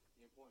Blodgett,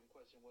 the important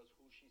question was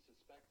who she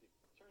suspected.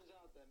 Turns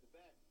out that the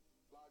bet,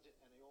 Blodgett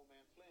and the old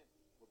man Flint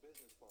were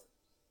business partners.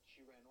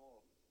 She ran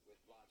off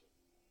with Blodgett.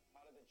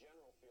 How did the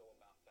general feel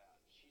about that?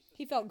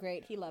 He felt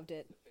great. He loved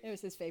it. It was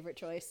his favorite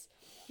choice.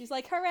 He's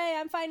like, hooray,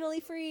 I'm finally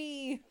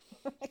free.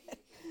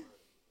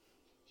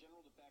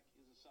 General DeBeck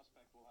is a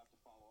suspect we'll have to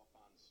follow up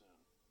on soon.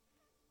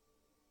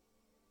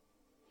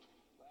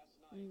 Last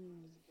night,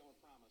 as the killer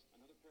promised,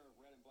 another pair of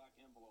red and black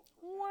envelopes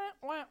were Wah,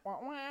 wah, wah,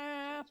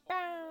 wah, which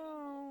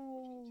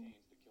bow.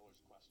 contains the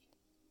killer's question.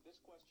 This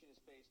question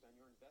is based on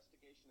your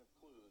investigation of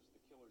clues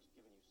the killer's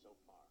given you so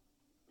far.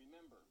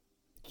 Remember,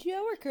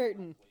 Shower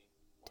curtain.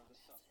 one of the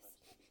suspects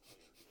will be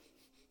cleared.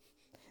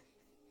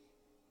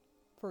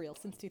 For real,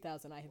 since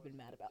 2000, I have been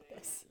mad about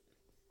this.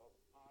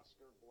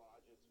 Oscar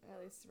Blodgett's At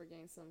least we're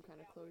getting some kind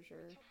of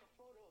closure.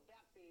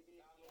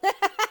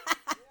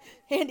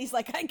 Andy's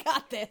like, I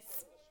got this.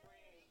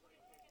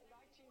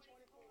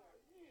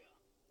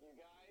 You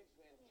guys,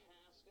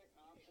 fantastic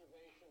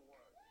observation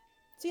work.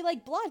 See,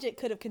 like, Blodgett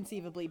could have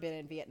conceivably been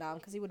in Vietnam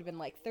because he would have been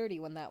like 30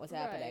 when that was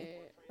happening.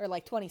 Right. Or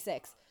like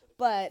 26.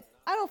 But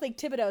I don't think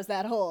Thibodeau's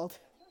that old.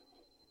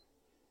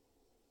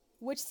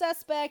 Which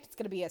suspect? It's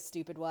going to be a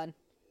stupid one.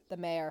 The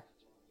mayor.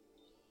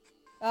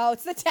 Oh,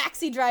 it's the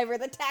taxi driver.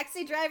 The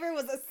taxi driver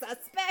was a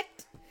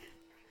suspect?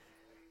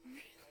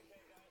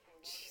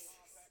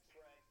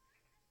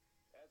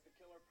 As the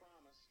killer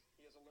promised,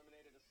 he has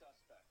eliminated a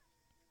suspect.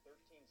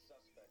 13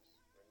 suspects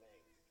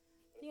remain.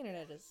 The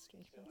internet is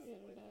strange.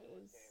 Yeah, that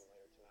is.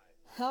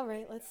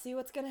 Alright, let's see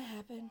what's going to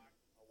happen.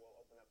 We'll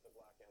open up the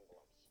black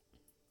envelopes.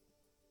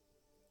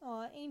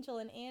 Aw, Angel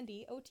and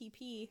Andy,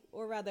 OTP.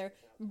 Or rather,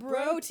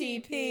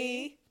 Bro-TP.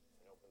 And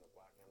open the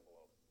black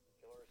envelope.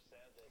 Killer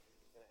said that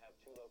he's going to have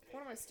 2 locations.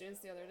 One of my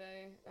students the other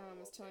day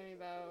was telling me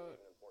about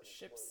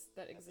ships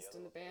that exist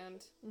in the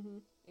band,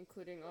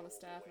 including on the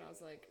staff, and I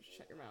was like,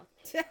 shut your mouth.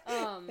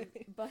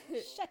 But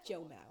Shut your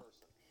mouth.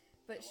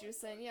 But she was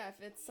saying, yeah, if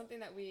it's something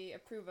that we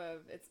approve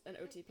of, it's an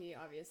OTP,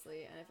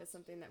 obviously, and if it's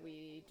something that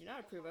we do not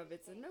approve of,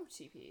 it's a no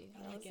TP.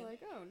 And I was it.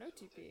 like, oh, no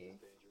TP.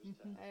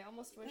 I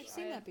almost wish I've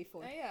seen that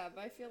before. Yeah, but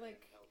I feel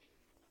like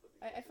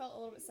I felt a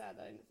little bit sad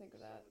that I didn't think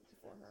of that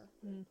before her.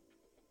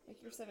 Like,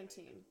 you're 17.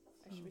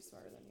 I should be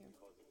smarter than you.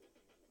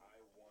 I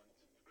want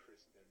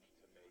Kristen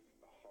to make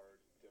a hard,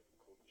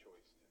 difficult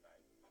choice tonight.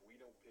 We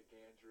don't pick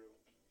Andrew,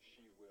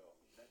 she will.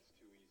 That's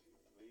too easy.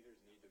 Leaders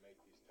need to make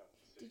these tough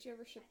decisions. Did you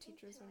ever ship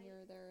teachers when you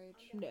were their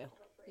age? No.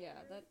 Yeah,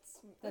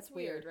 that's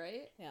weird.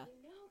 right? Yeah.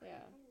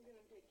 Yeah. I'm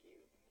gonna pick you.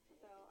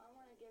 So I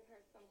want to give her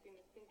something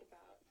to think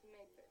about to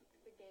make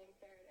the game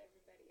fair to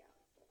everybody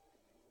else.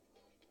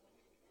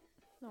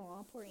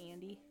 Aw, poor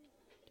Andy.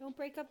 Don't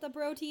break up the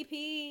bro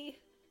TP.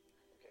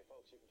 Okay,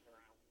 folks, you can turn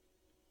around.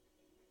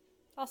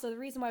 Also, the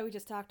reason why we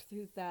just talked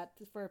through that,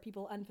 for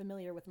people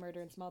unfamiliar with Murder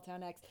in Small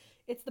Town X,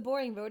 it's the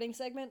boring voting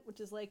segment,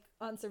 which is like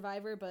on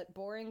Survivor, but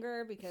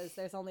boringer, because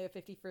there's only a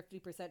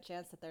 50%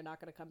 chance that they're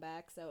not going to come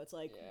back, so it's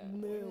like,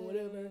 meh,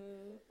 whatever.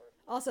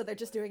 Also, they're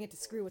just doing it to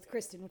screw with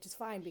Kristen, which is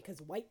fine,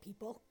 because white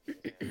people.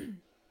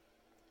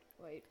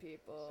 White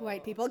people.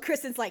 White people.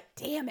 Kristen's like,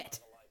 damn it.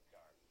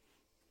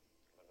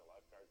 When the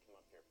lifeguard come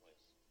up here,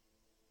 please.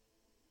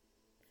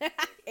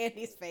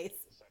 Andy's face.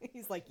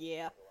 He's like,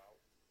 yeah. Go out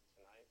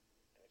tonight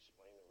and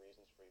explain the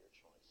reasons for your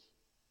choice.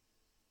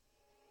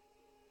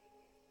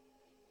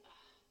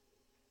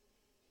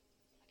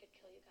 I could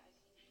kill you guys.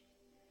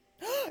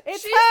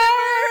 It's She's her!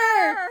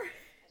 I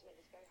was made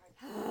this very hard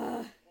because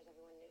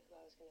everyone knew who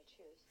I was going to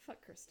choose. Fuck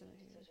Kristen, I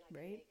hate her. Decision I could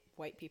Right? make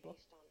White people.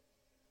 based on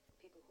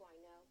people who I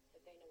know,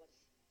 that they know what's...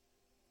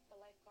 The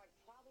lifeguard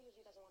probably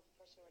usually doesn't want the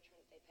person in return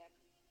that they pick.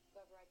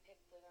 Whoever I pick,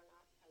 believe it or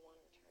not, I want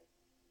in return.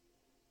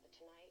 But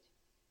tonight,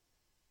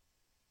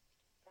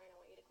 Brian, I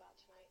want you to go out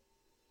tonight.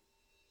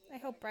 I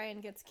hope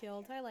Brian gets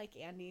killed. I like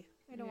Andy.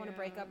 I don't want to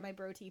break up my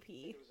bro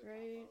TP.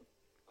 Right?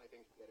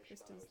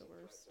 Kristen's the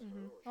worst.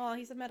 Oh,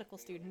 he's a medical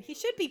student. He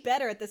should be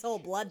better at this whole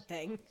blood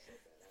thing.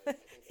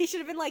 He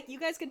should have been like, you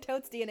guys can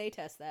totes DNA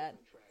test that.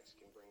 Tracks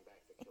can bring back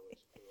the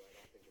killer's clue. I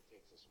don't think it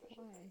takes a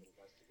special Why?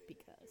 investigator.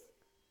 Because.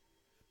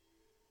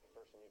 The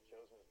person you've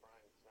chosen is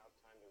Brian. It's now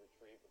time to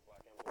retrieve the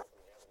black envelope from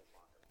the evidence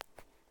locker.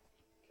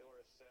 Killer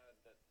has said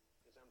that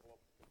his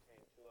envelope will contain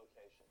 2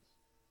 locations.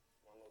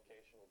 One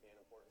location will be an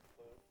important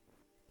clue.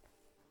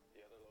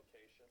 The other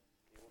location,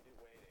 he will be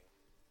waiting.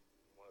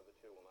 One of the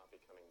 2 will not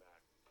be coming back.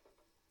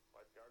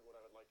 Lifeguard, what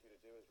I would like you to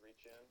do is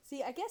reach in.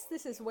 See, I guess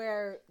this is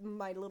where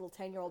my little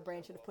 10-year-old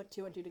brain should have put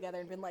 2 and 2 together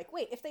and been like,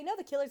 wait, if they know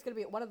the killer's going to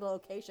be at one of the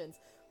locations,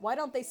 why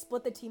don't they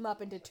split the team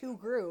up into 2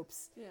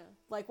 groups? Yeah.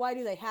 Like, why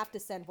do they have to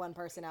send one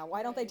person out?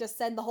 Why don't they just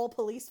send the whole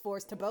police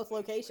force to both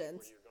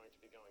locations? Where you're going to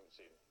be going this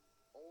evening.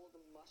 Old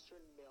Mustard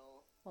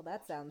Mill. Well,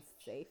 that sounds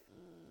safe.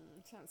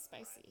 Sounds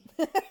spicy.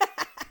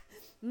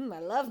 I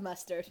love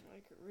mustard.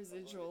 Like,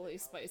 residually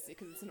spicy,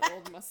 because it's an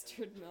old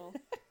mustard mill.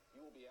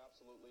 You will be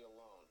absolutely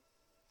alone.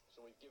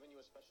 So we've given you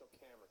a special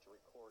camera to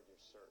record your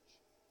search.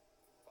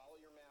 Follow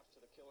your maps to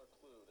the killer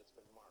clue that's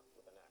been marked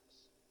with an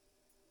X.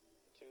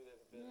 The 2 that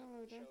have been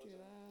No, don't do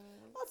chosen.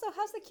 that. Also,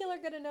 how's the killer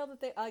going to know that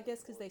they... I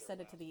guess because they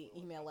send it to the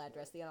email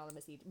address, the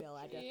anonymous email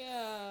address.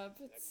 Yeah,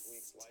 but Next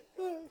week's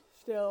lifeguard.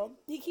 Still.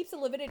 He keeps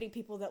eliminating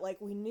people that, like,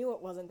 we knew it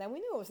wasn't them.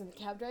 We knew it wasn't the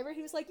cab driver.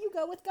 He was like, you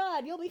go with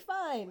God, you'll be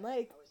fine.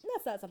 Like,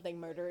 that's not something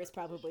murderers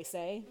probably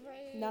say.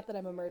 Right. Not that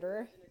I'm a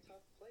murderer. In a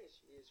tough place.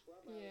 Is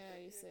whoever I Yeah,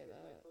 was you say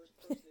that. first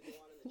person to go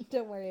on in the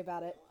Don't worry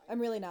about it. I'm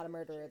really not a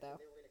murderer, though.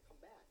 they were going to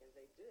come back, and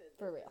they did.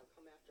 For They were real. gonna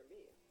come after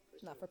me.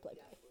 Not for play.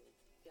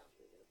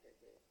 Definitely gonna pick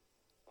me.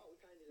 Oh, we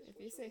kind of just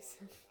If you say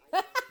switched so.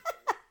 around.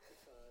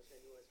 Because I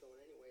knew I was going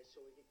anyway,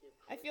 so we could give.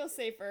 I feel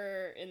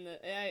safer in the...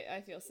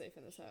 I feel safe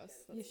in this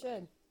house. You That's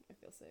should. fine. I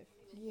feel safe.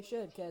 You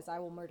should, because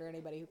I will murder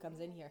anybody who comes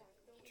in here.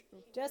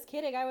 Just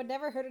kidding. I would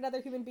never hurt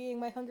another human being.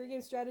 My Hunger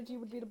Games strategy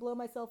would be to blow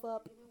myself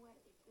up. You know what?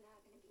 It's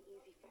not going to be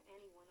easy for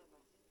any one of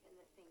us in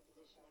the same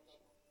position as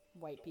you.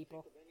 White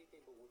people. Of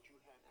anything but what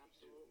you have.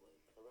 Absolutely.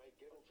 All right,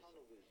 get on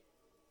tunnel vision.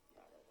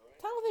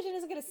 Television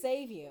isn't going to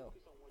save you.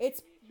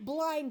 It's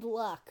blind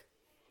luck.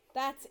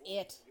 That's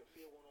it. Your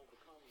fear won't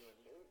overcome you, and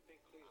you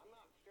think clearly. I'm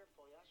not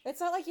fearful. Yes,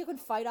 It's not like you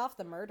can fight off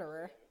the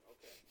murderer.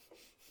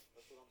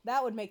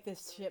 That would make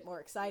this shit more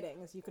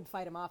exciting, as you can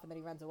fight him off and then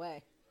he runs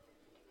away.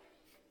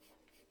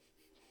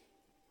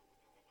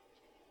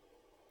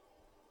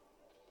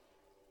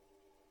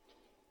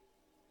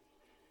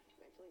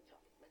 mentally tough.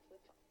 Mentally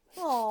tough.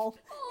 Oh,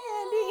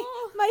 Andy,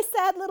 my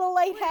sad little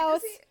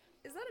lighthouse.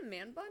 Is that a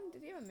man bun?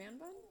 Did he have a man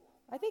bun?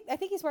 I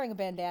think he's wearing a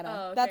bandana.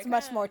 Oh, okay, That's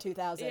much kinda- more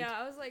 2000. Yeah,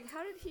 I was like,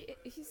 how did he...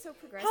 He's so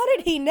progressive. How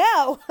did he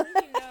know? How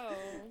did he know?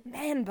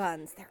 Man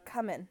buns, they're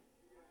coming.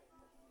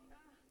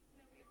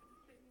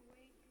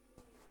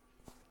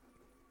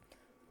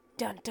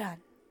 Dun dun.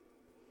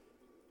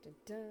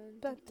 Dun,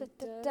 Ba dun, da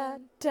dun, da dun. da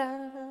da.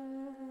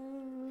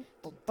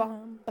 Ba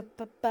bum ba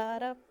ba ba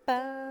da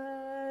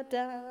ba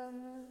da.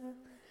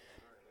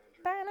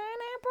 Ba na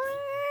na ba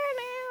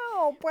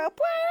now. Ba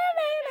ba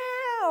na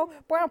now.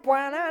 Ba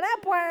ba na na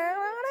ba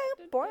na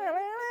ba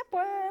na na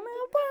ba na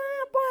ba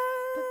ba.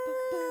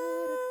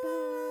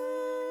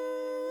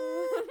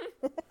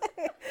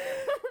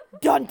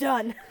 Dun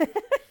dun!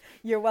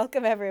 You're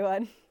welcome,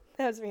 everyone.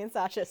 That was me and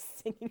Sasha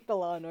singing the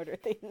Law and Order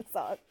theme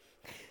song.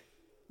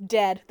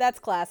 Dead. That's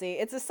classy.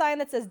 It's a sign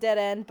that says dead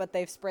end, but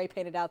they've spray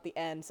painted out the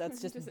end, so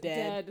it's just,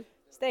 dead.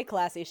 Stay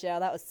classy, show.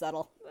 That was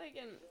subtle. Like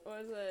in, what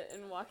was it,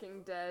 in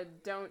Walking Dead,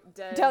 don't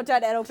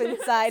dead open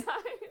inside.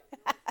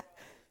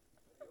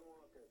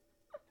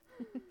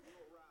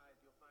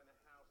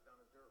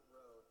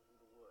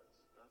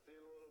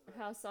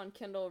 House on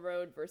Kendall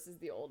Road versus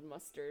the Old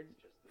Mustard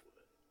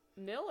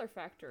Mill or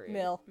factory?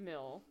 Mill.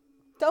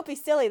 Don't be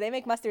silly. They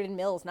make mustard in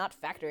mills, not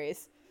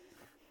factories.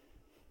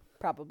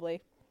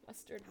 Probably.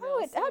 Mustard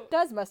mill. How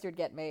does mustard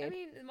get made? I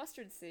mean,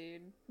 mustard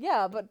seed.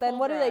 Yeah, but then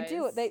what do they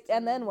do?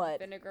 And then what?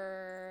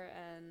 Vinegar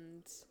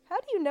and... How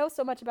do you know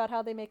so much about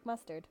how they make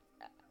mustard?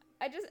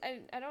 I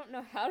don't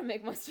know how to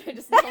make mustard. I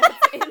just know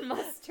what's in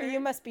mustard. You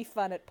must be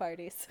fun at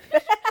parties.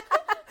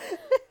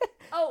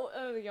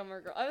 Oh, the Gilmore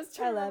Girls. I was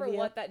trying to remember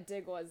what that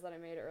dig was that I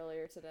made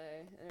earlier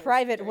today.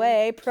 Private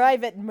way,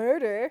 private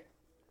murder.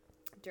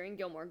 During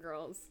Gilmore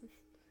Girls.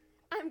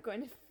 I'm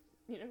going to,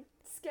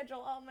 schedule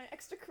all my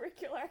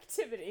extracurricular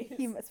activities.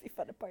 You must be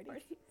fun at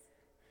parties.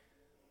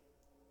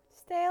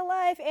 Stay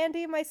alive,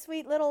 Andy, my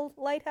sweet little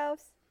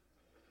lighthouse.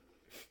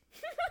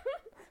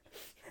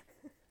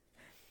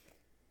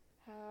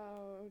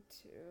 How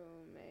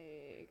to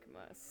make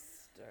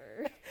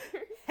mustard.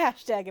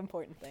 Hashtag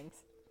important things.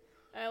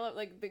 I love,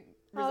 the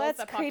Oh, results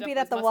that's that creepy popped up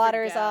that the was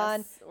water mustard is on.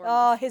 gas or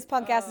Oh, his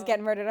punk ass is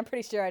getting murdered. I'm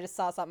pretty sure I just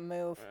saw something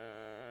move.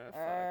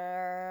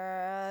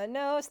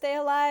 No, stay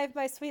alive,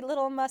 my sweet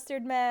little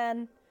mustard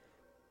man.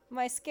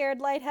 My scared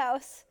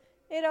lighthouse.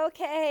 It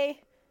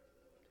okay.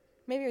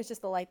 Maybe it was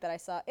just the light that I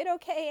saw. It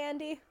okay,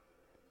 Andy.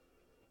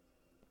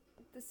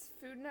 This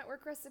Food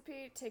Network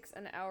recipe takes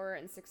an hour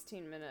and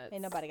 16 minutes.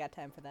 Ain't nobody got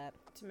time for that.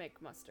 To make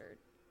mustard.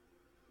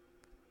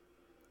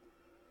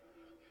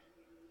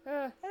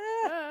 Oh,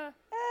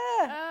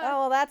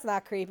 well, that's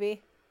not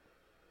creepy.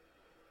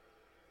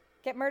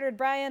 Get murdered,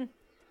 Brian.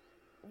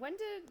 When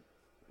did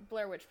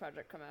Blair Witch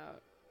Project come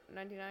out?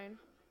 99?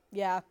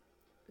 Yeah.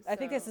 I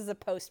think this is a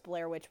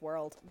post-Blair Witch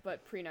world.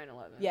 But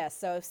pre-9/11. Yes,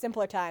 so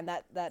simpler time,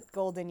 that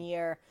golden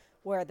year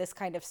where this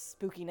kind of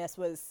spookiness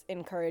was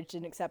encouraged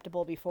and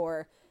acceptable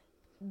before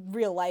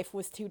real life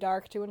was too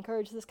dark to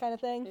encourage this kind of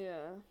thing.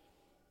 Yeah.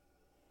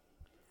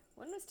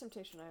 When was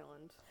Temptation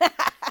Island?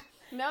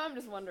 Now I'm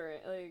just wondering,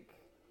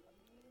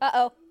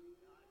 Uh-oh.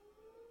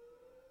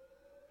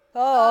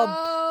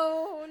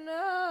 Oh,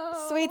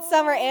 no. Sweet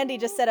summer Andy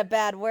just said a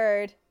bad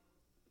word.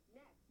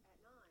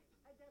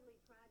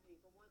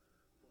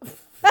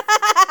 For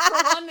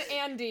one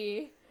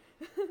Andy.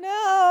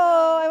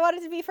 No, I want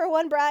it to be for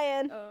one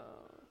Brian. Oh.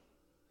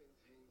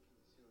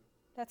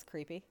 That's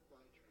creepy.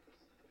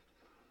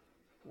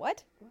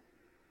 What?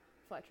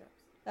 Fly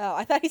traps. Oh,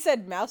 I thought he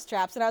said mouse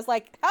traps, and I was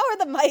like, how are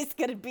the mice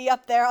going to be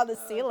up there on the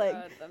ceiling?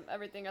 God,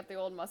 everything at the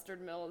old mustard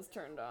mill is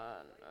turned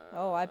on.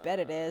 Oh, I bet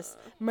it is.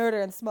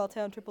 Murder in Small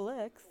Town Triple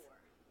X.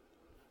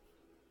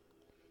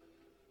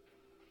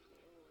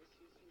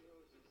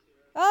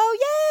 Oh,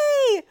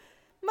 yay!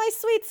 My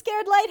sweet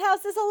scared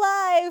lighthouse is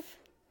alive!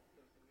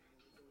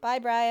 Bye,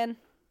 Brian.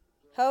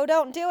 Ho,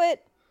 don't do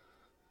it!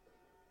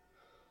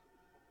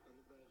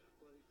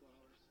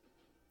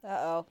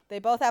 Uh-oh. They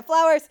both have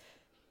flowers!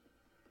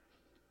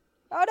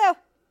 Oh, no!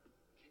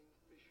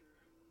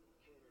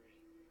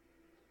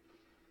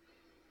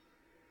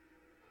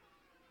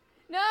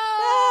 No!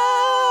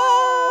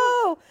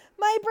 No!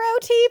 My bro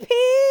TP!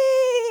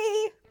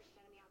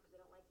 My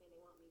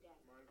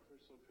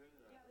personal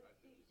opinion, I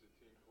think he's a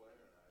team player,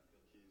 and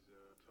I think he's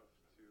tough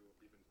to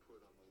even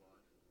put on the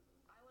line.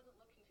 I wasn't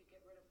looking to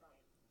get rid of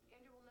Brian.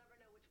 Andrew will never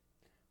know which...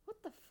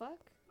 What the fuck?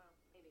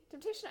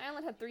 Temptation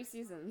Island had 3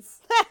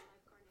 seasons.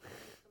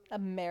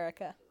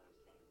 America.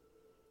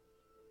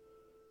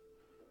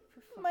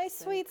 My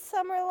sweet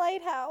summer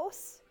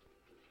lighthouse.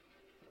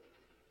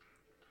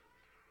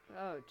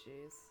 Oh,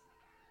 jeez.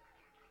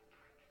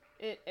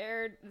 It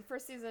aired, the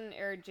first season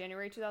aired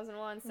January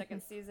 2001,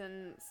 second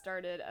season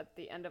started at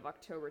the end of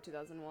October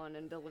 2001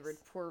 and delivered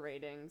poor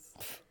ratings.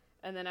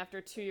 And then after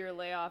a 2-year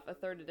layoff, a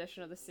 3rd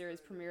edition of the series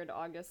premiered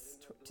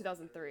August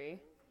 2003.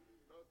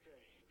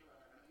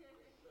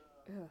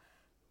 Ugh.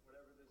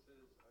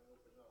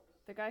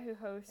 The guy who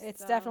hosts...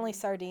 It's definitely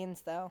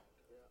sardines, though.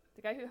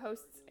 The guy who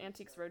hosts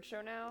Antiques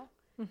Roadshow now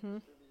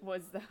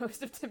was the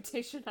host of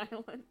Temptation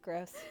Island.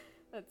 Gross.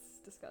 That's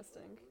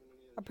disgusting.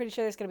 I'm pretty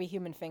sure there's going to be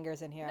human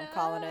fingers in here. I'm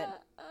calling it.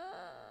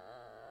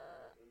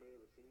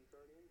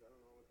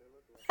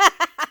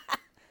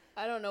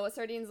 I don't know what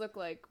sardines look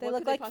like. They what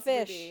look could like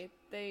they possibly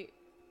fish.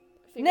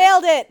 Be?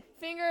 Nailed it!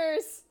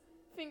 Fingers!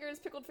 Fingers,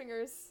 pickled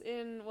fingers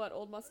in what,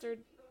 old mustard?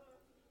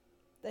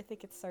 I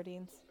think it's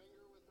sardines.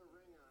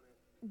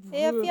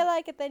 If you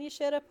like it, then you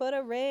should have put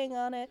a ring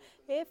on it.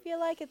 If you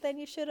like it, then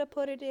you should have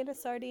put it in a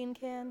sardine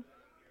can.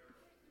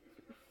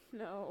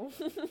 No.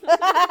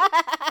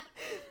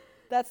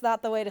 That's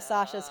not the way to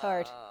Sasha's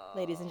heart,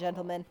 ladies and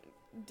gentlemen.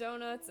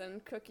 Donuts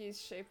and cookies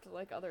shaped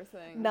like other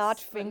things. Not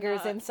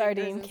fingers in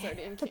sardine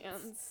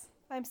cans.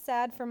 I'm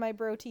sad for my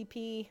bro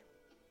TP.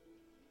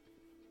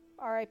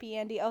 R.I.P.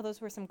 Andy. Oh, those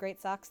were some great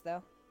socks,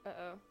 though.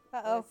 Uh-oh.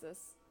 Uh-oh. What is this?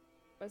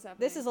 What's happening?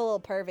 This is a little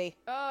pervy.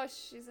 Oh,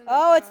 she's in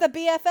Oh, it's the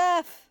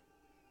BFF.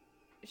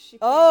 She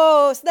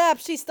Oh, snap.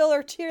 She stole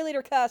her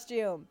cheerleader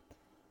costume.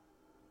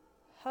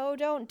 Oh,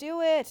 don't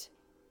do it.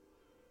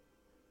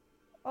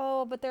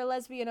 Oh, but they're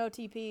lesbian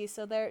OTP,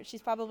 so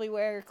she's probably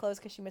wearing her clothes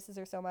because she misses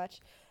her so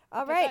much.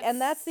 All right, and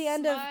that's the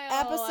end of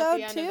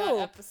episode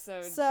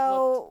 2.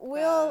 So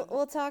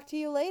we'll talk to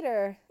you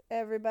later,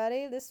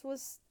 everybody. This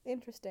was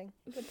interesting.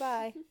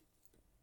 Goodbye.